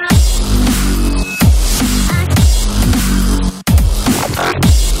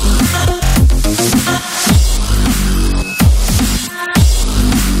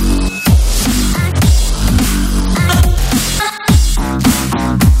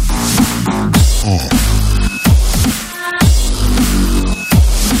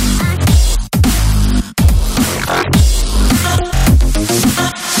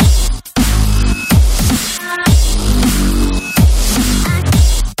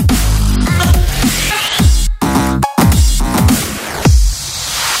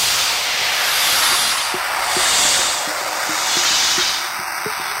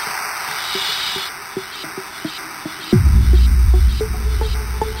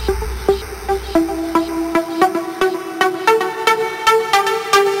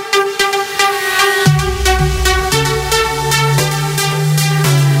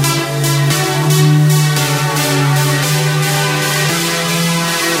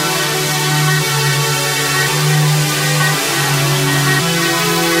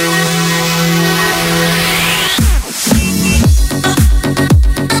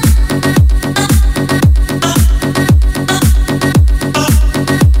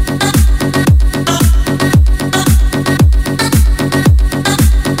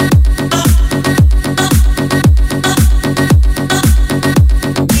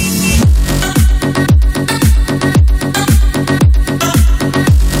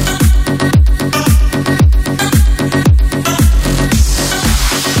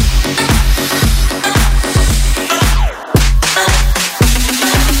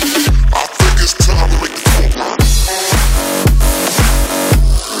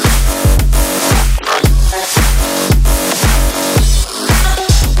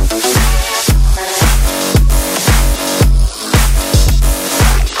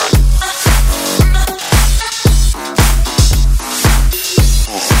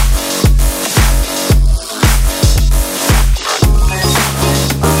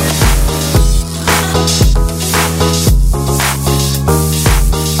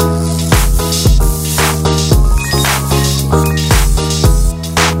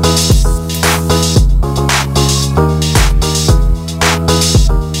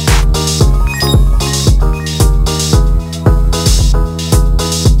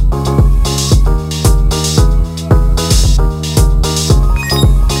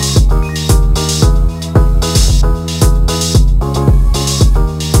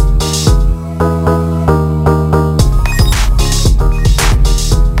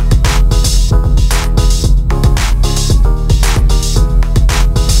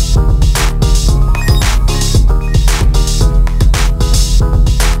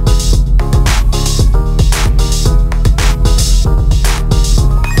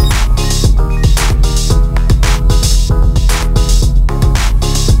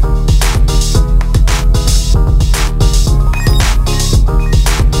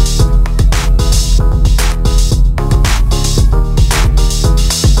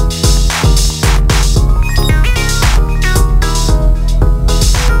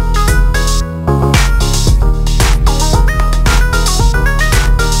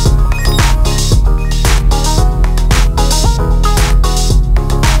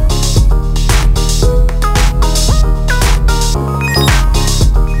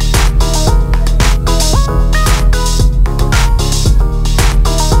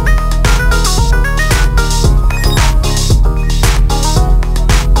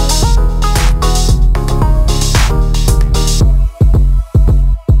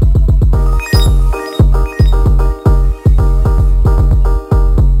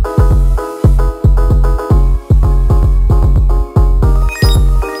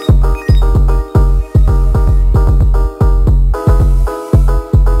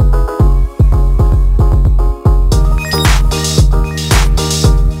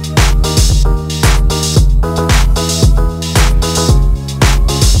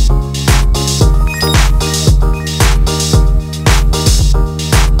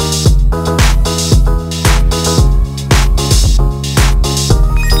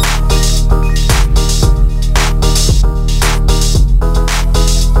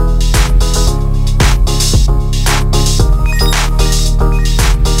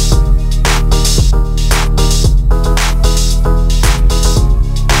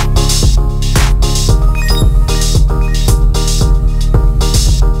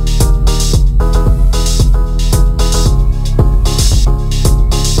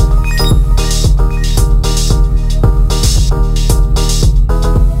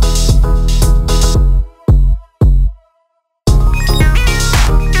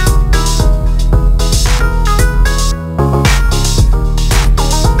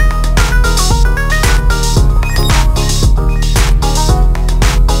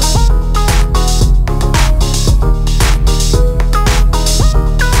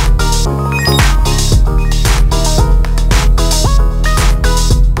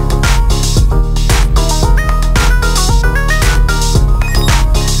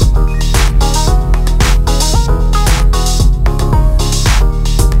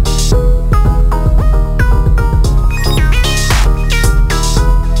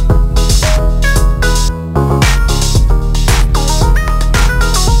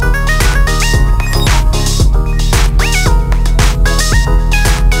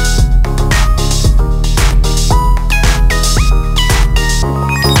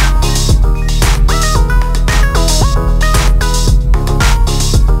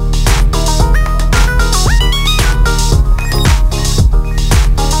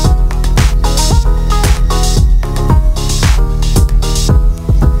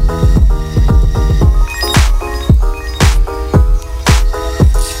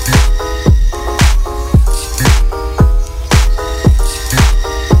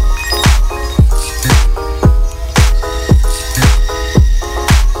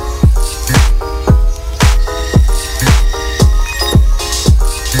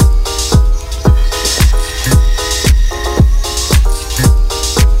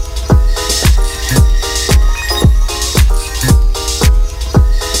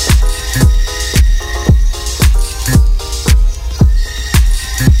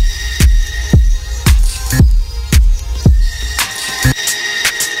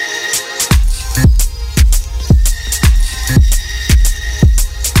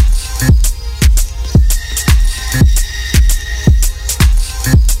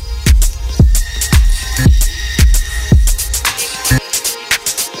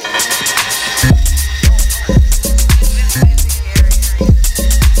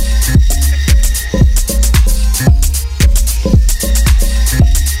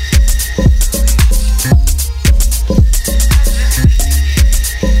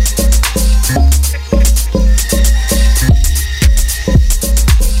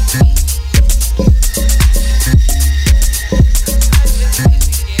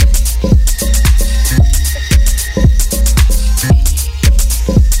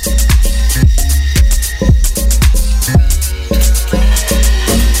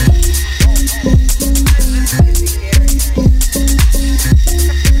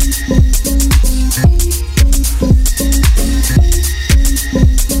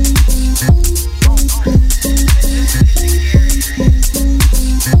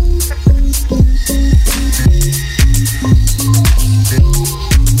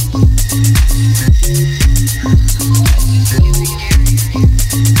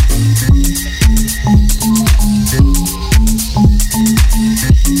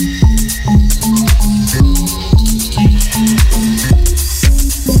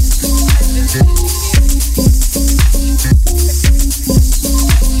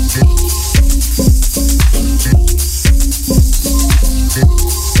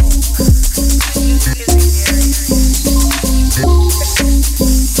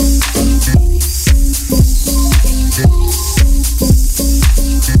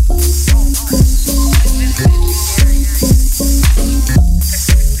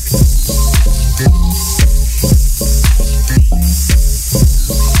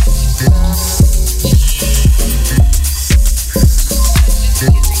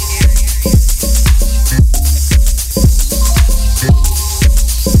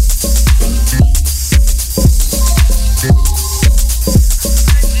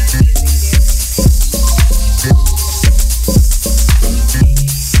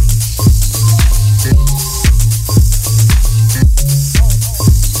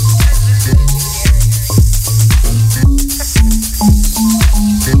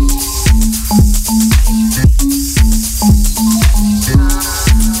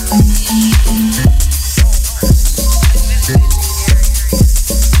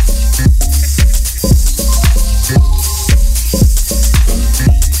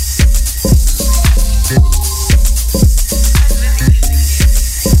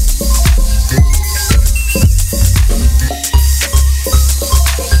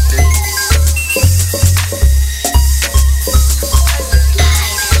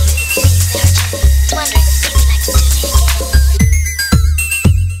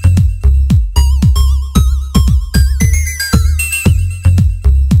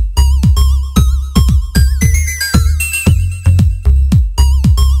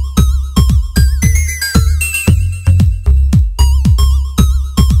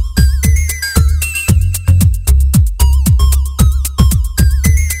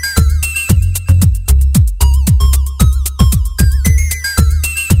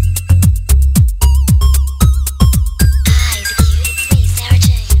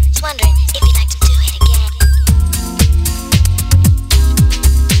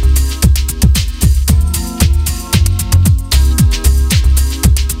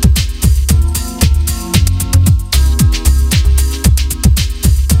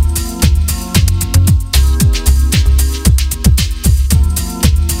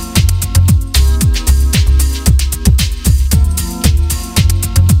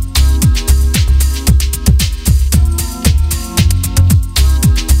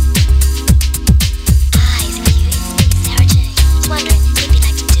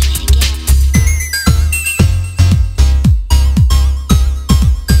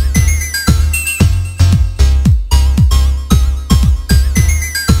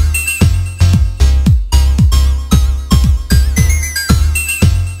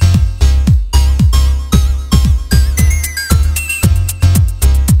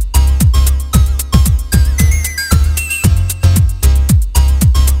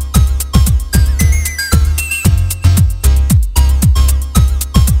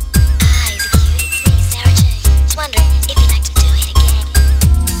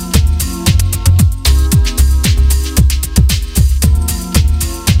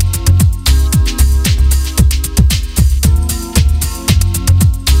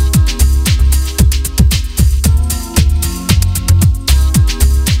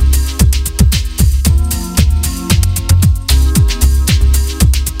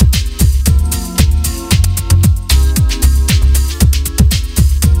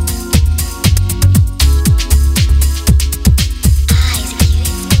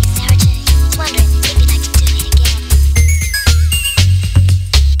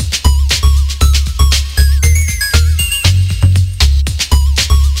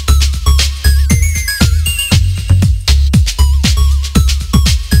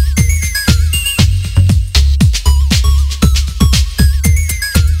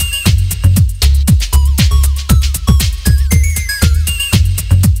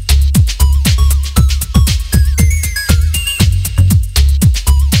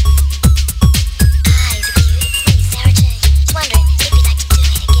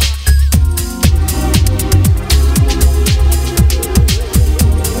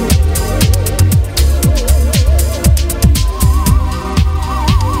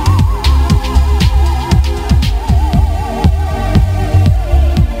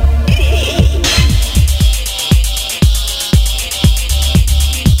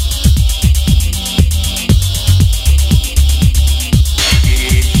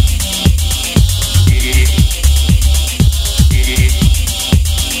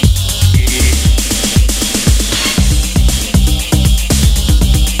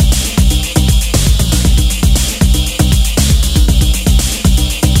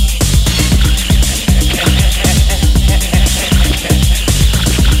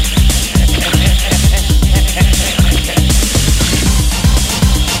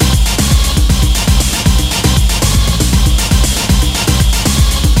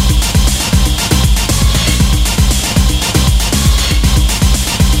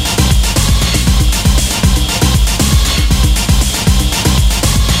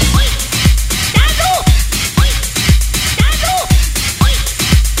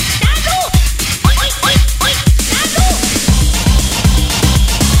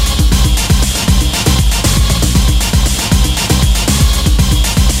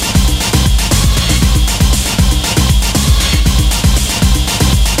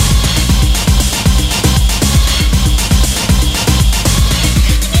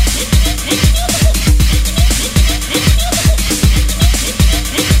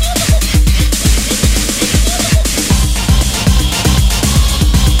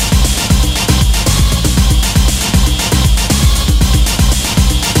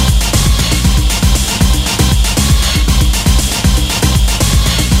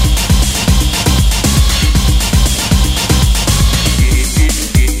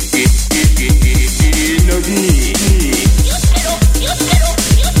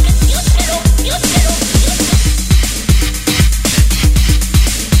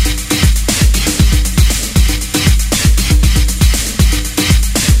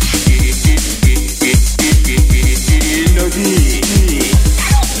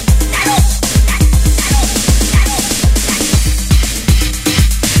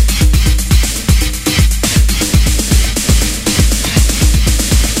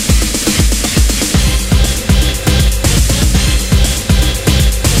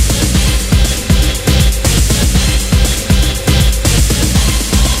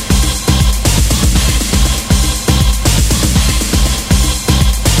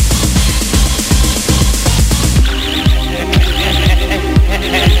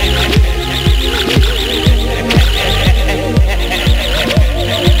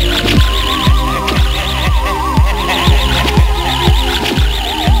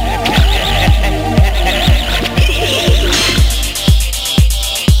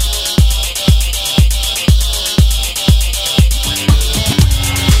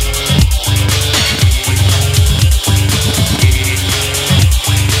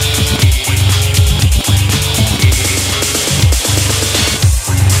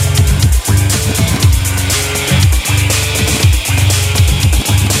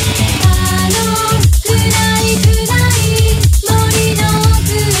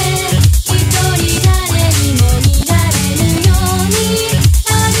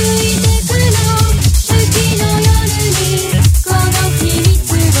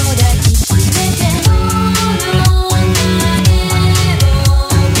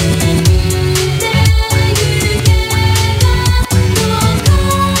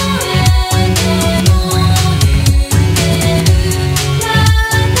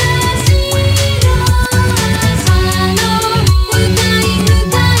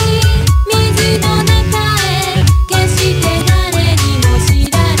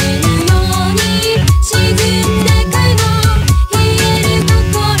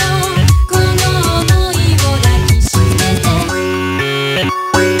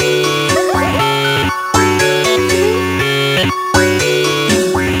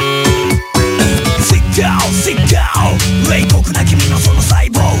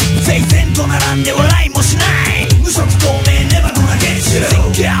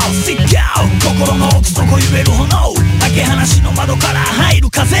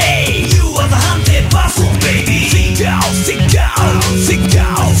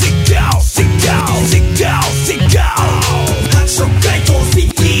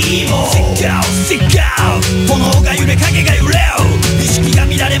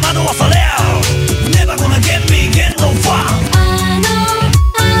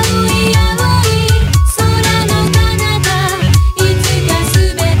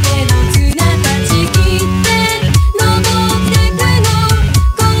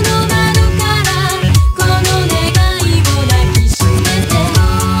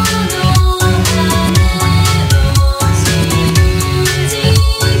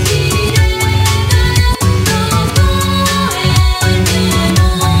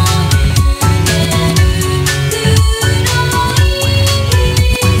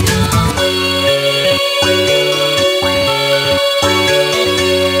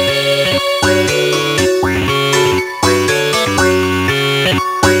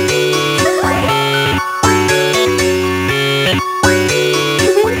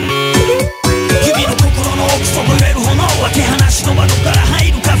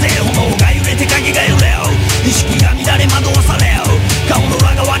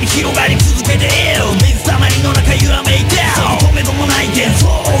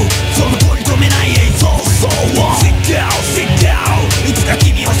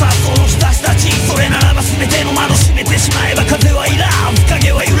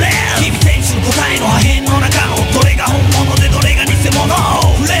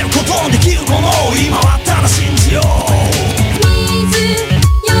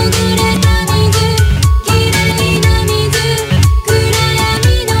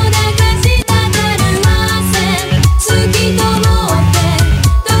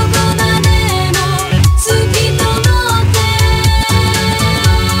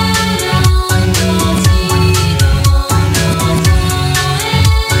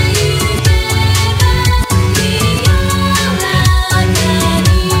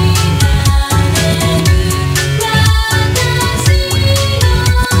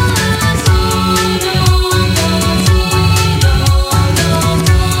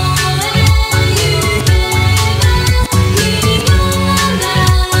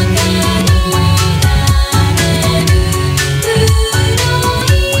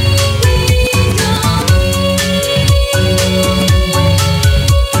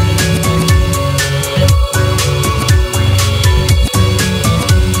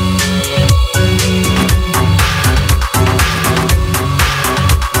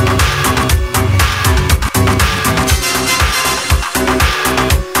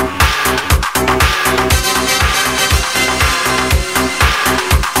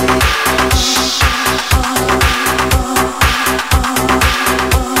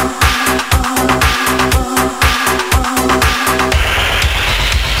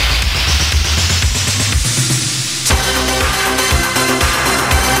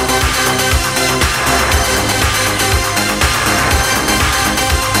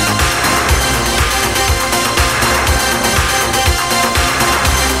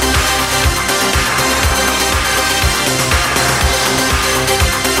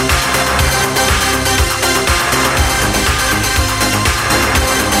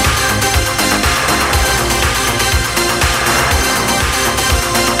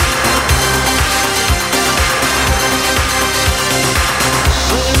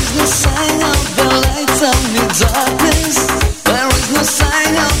 darkness. There is no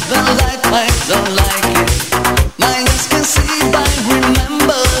sign of the light, I don't like it. My eyes can see, but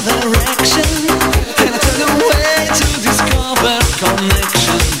remember direction. And I turn away to discover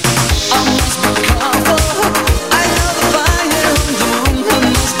connection. I must be careful. I know the fire on the moon. I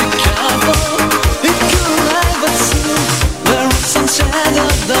must be careful. It could lie, but soon there is some shadow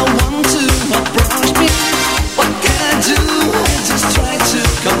that want to approach me. What can I do? I just try to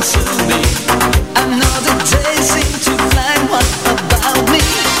console me. I know the days seem to fly. What about me?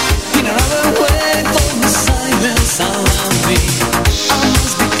 In another way, for the silence around me. I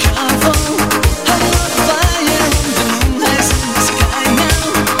must be careful. I know the fire on the moon. I see the sky now.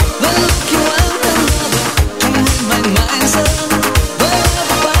 They're looking one another. Can read my mind, so where are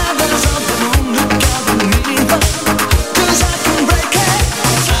the fathers of the moon? Look out the mirror, 'cause I can break it.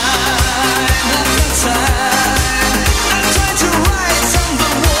 Time after time, I try to write on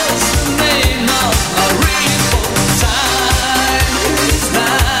the walls the name of a rainbow. Time is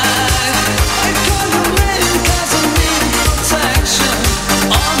night. I call your name 'cause I need protection.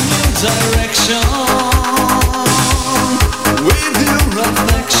 On new direction with your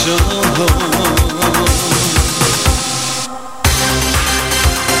affection.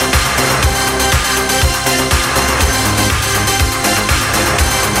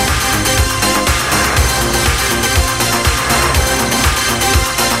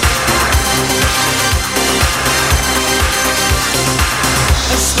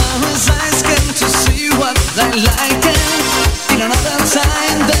 As far as eyes can to see what I like, and in another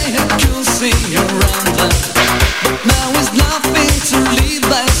time they could see your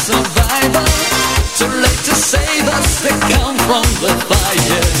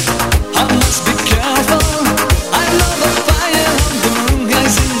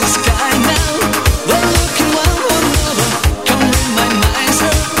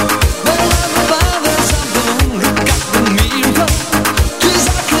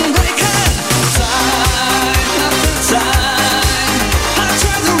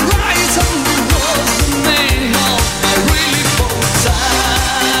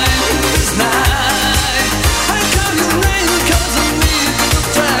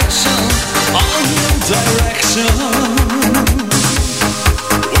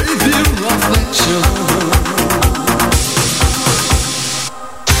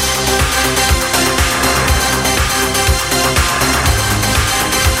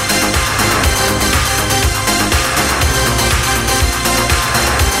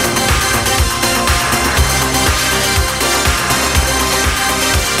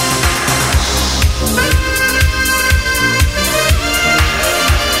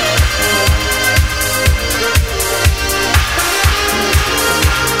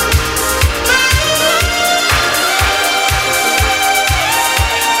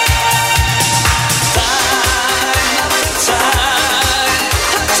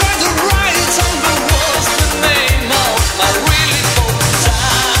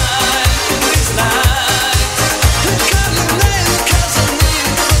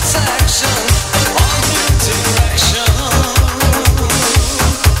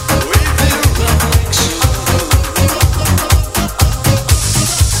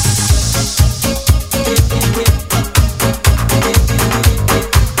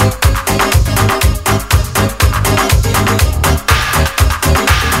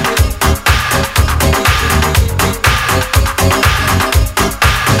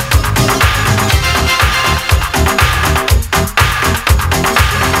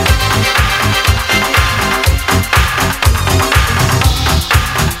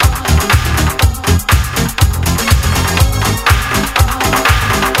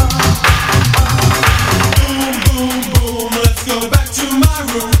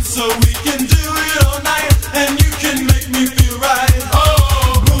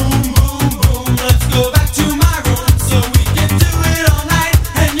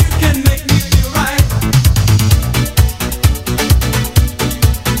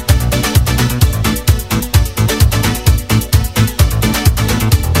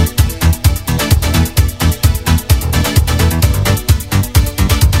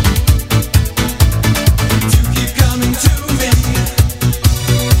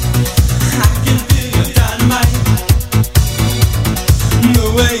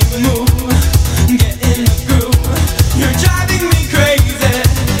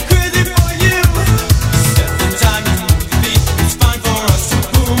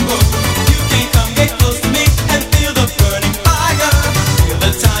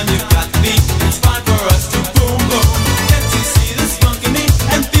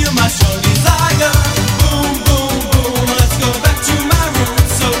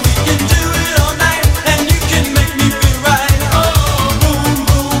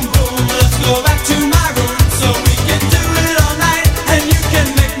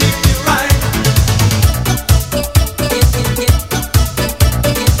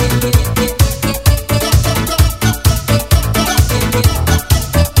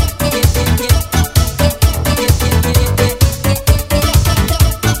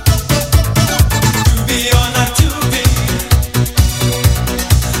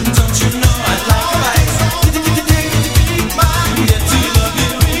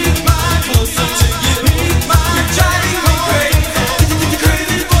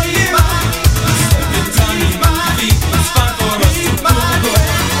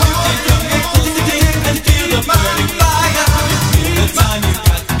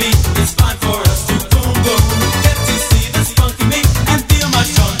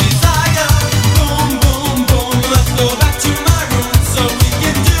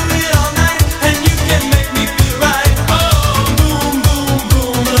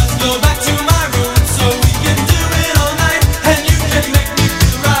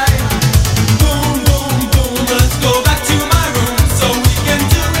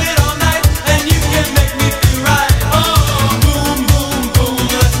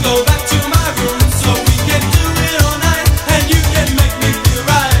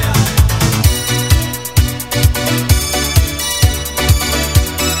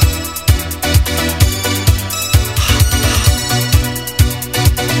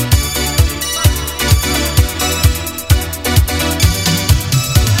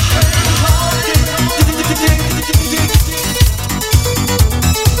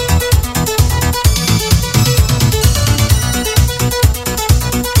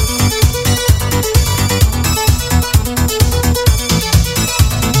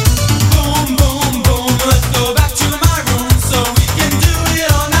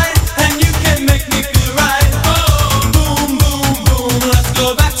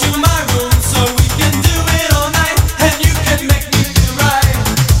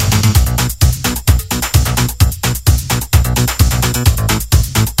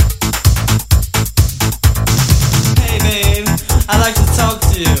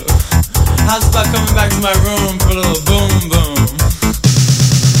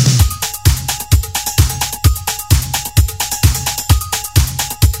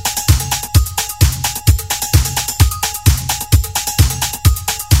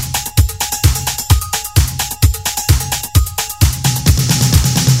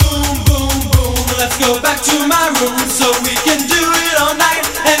go back to my room so we can do it all night,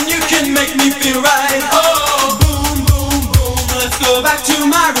 and you can make me feel right. Oh, boom, boom, boom. Let's go back to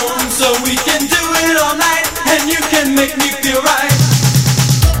my room so we can do it all night, and you can make me feel right.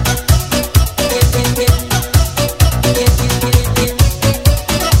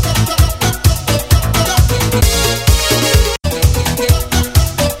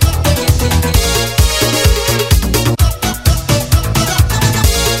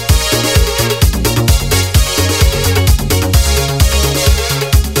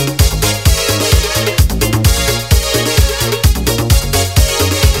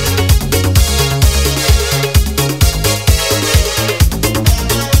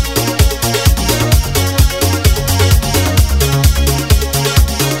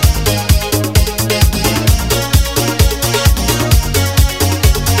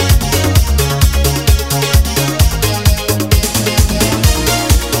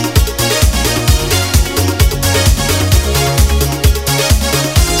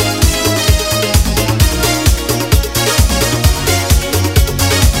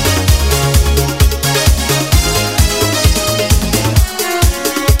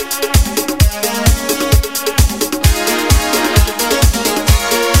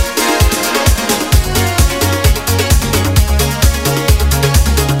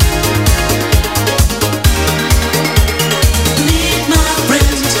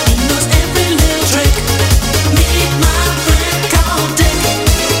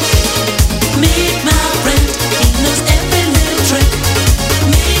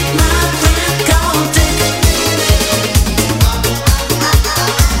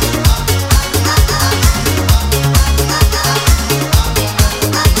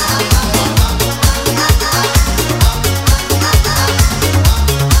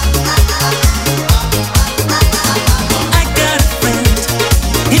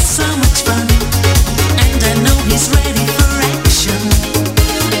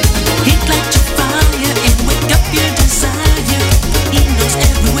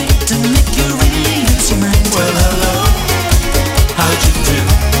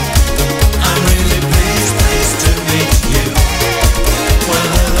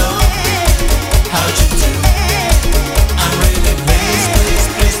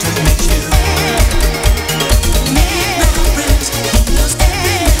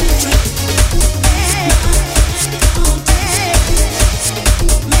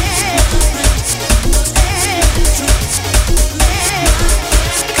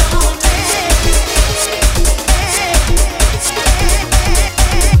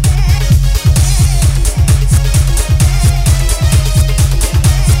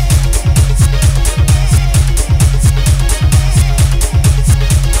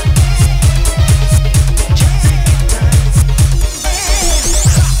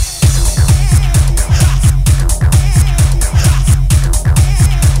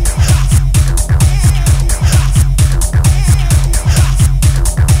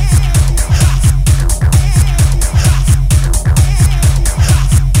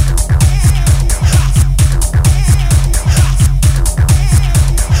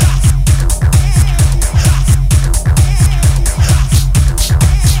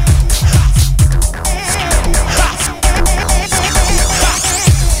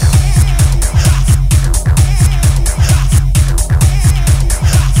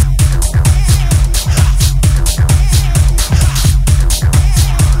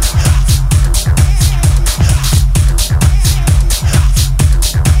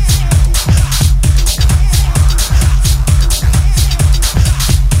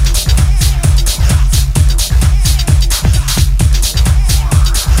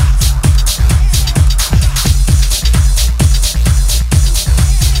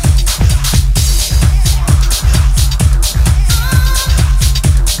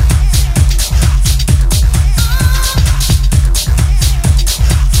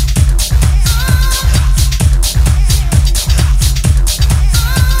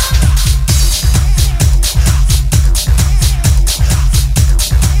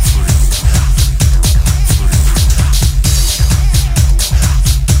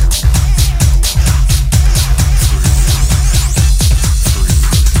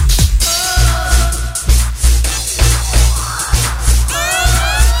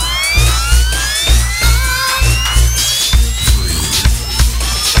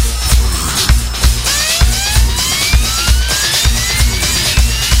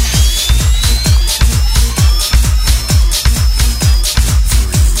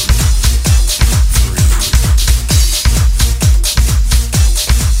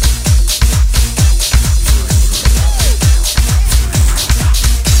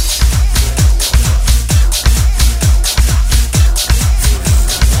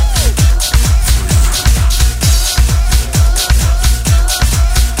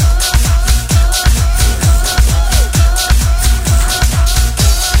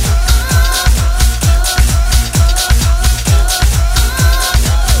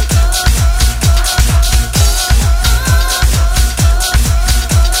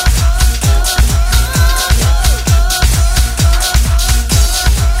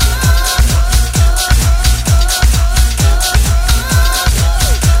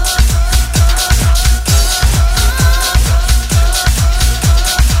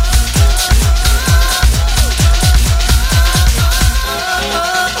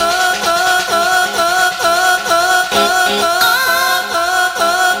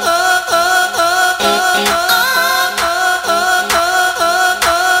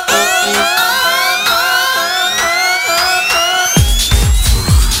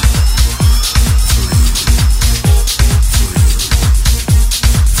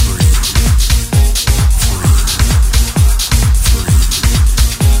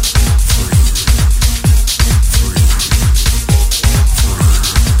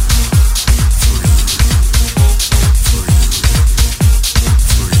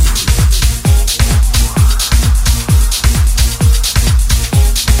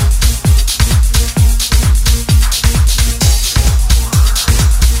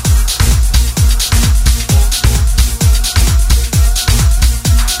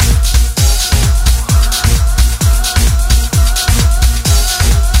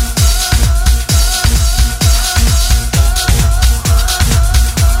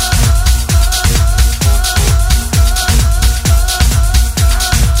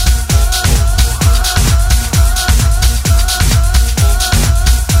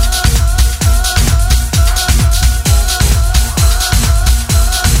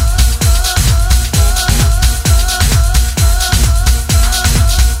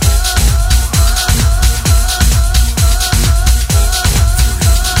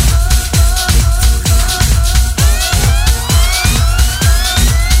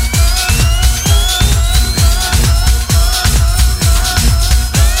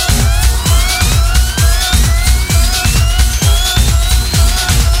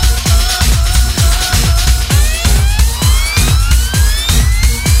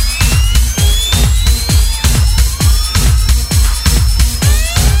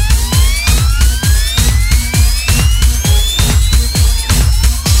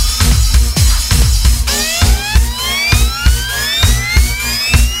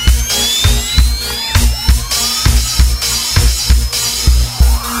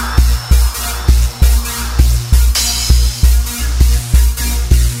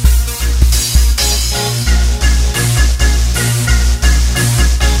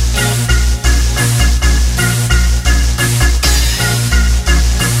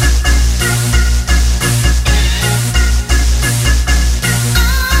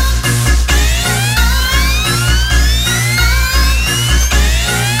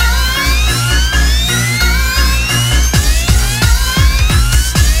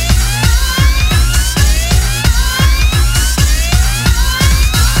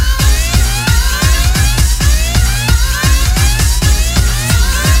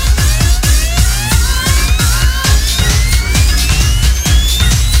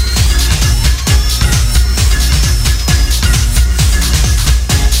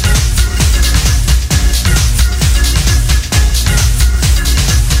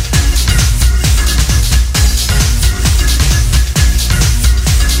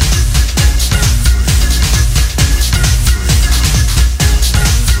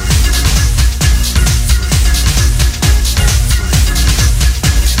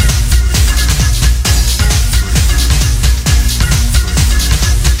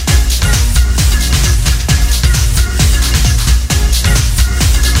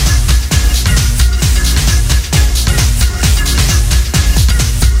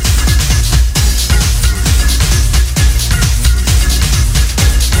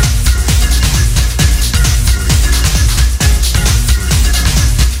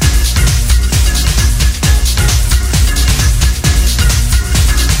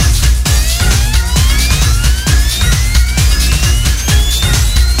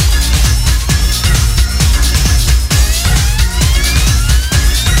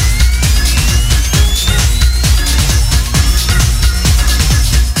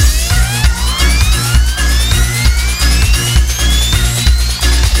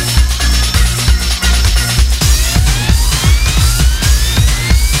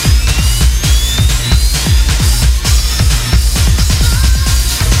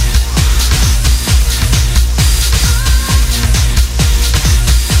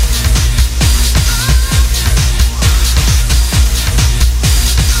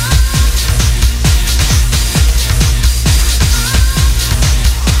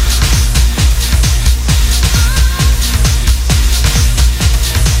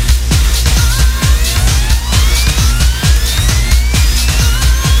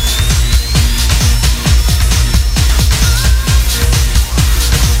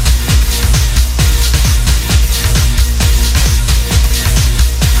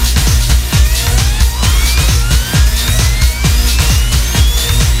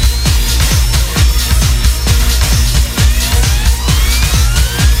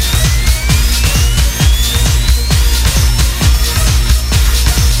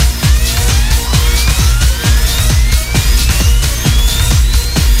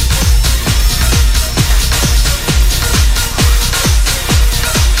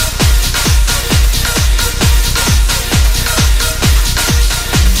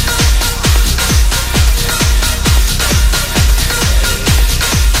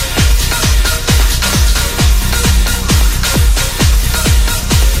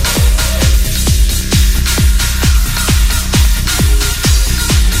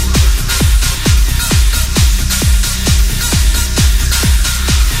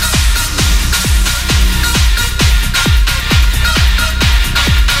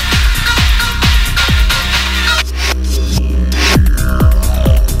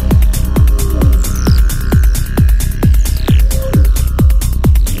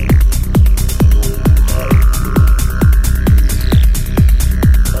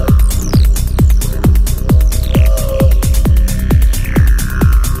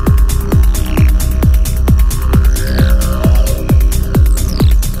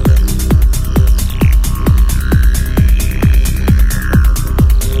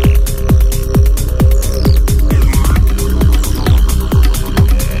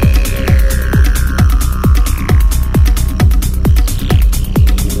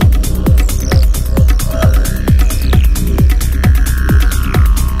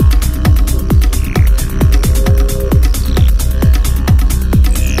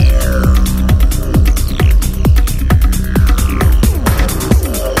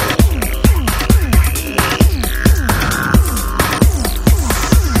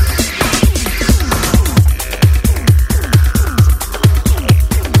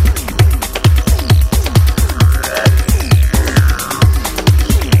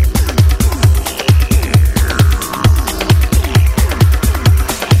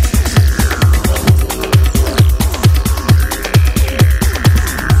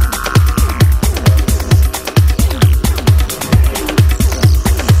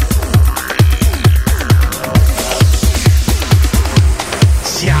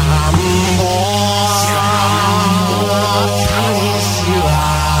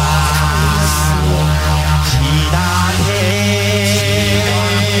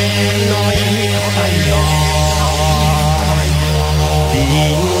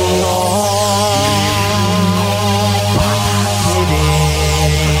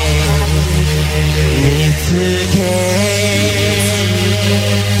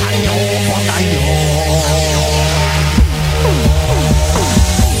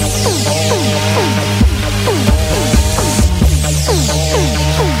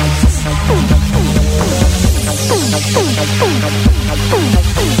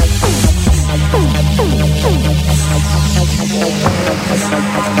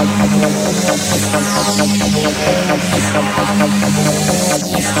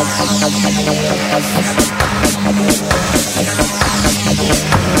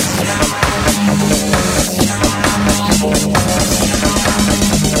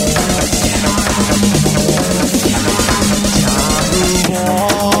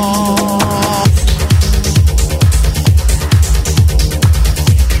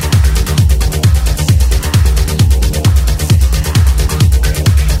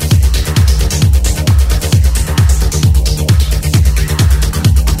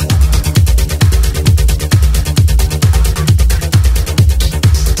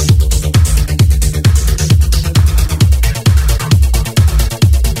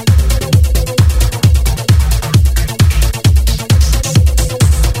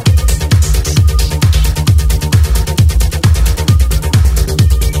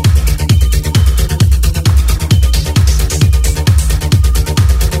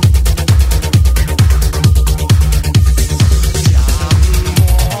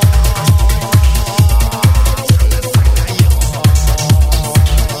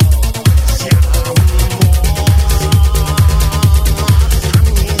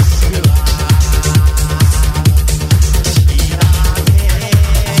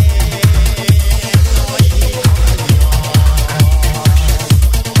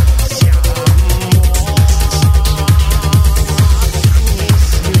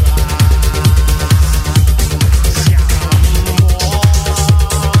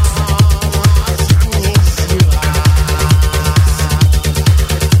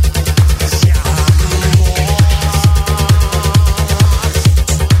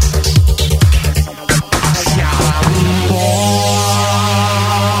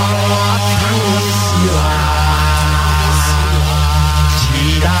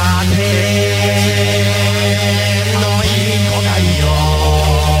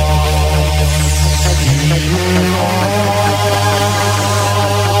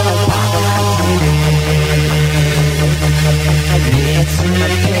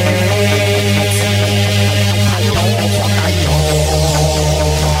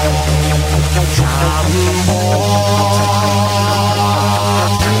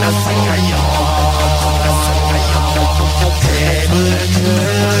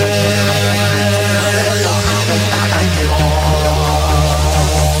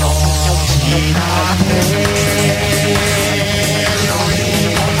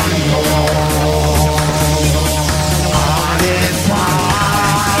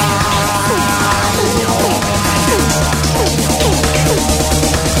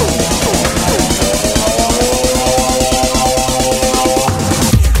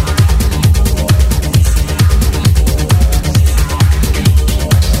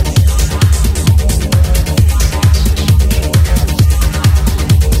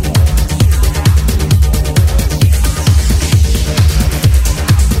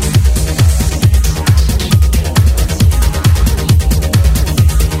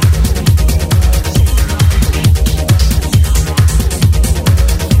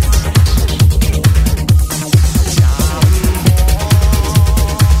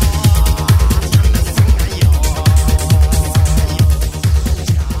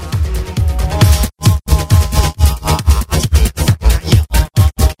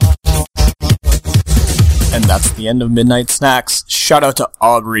 That's the end of Midnight Snacks. Shout out to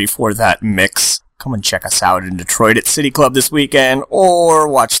Aubrey for that mix. Come and check us out in Detroit at City Club this weekend, or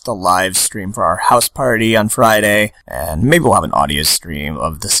watch the live stream for our house party on Friday, and maybe we'll have an audio stream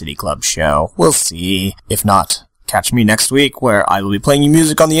of the City Club show. We'll see. If not, catch me next week where I will be playing you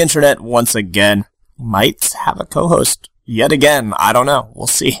music on the internet once again. Might have a co-host yet again. I don't know. We'll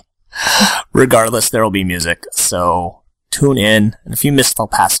see. Regardless, there will be music, so tune in. And if you missed the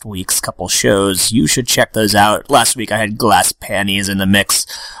past week's couple shows, you should check those out. Last week I had Glass Panties in the mix,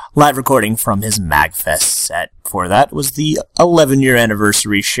 live recording from his MagFest set. Before that was the 11-year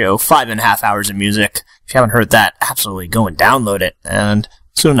anniversary show, 5.5 hours of music. If you haven't heard that, absolutely go and download it. And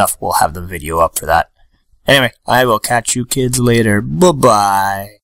soon enough we'll have the video up for that. Anyway, I will catch you kids later. Bye-bye.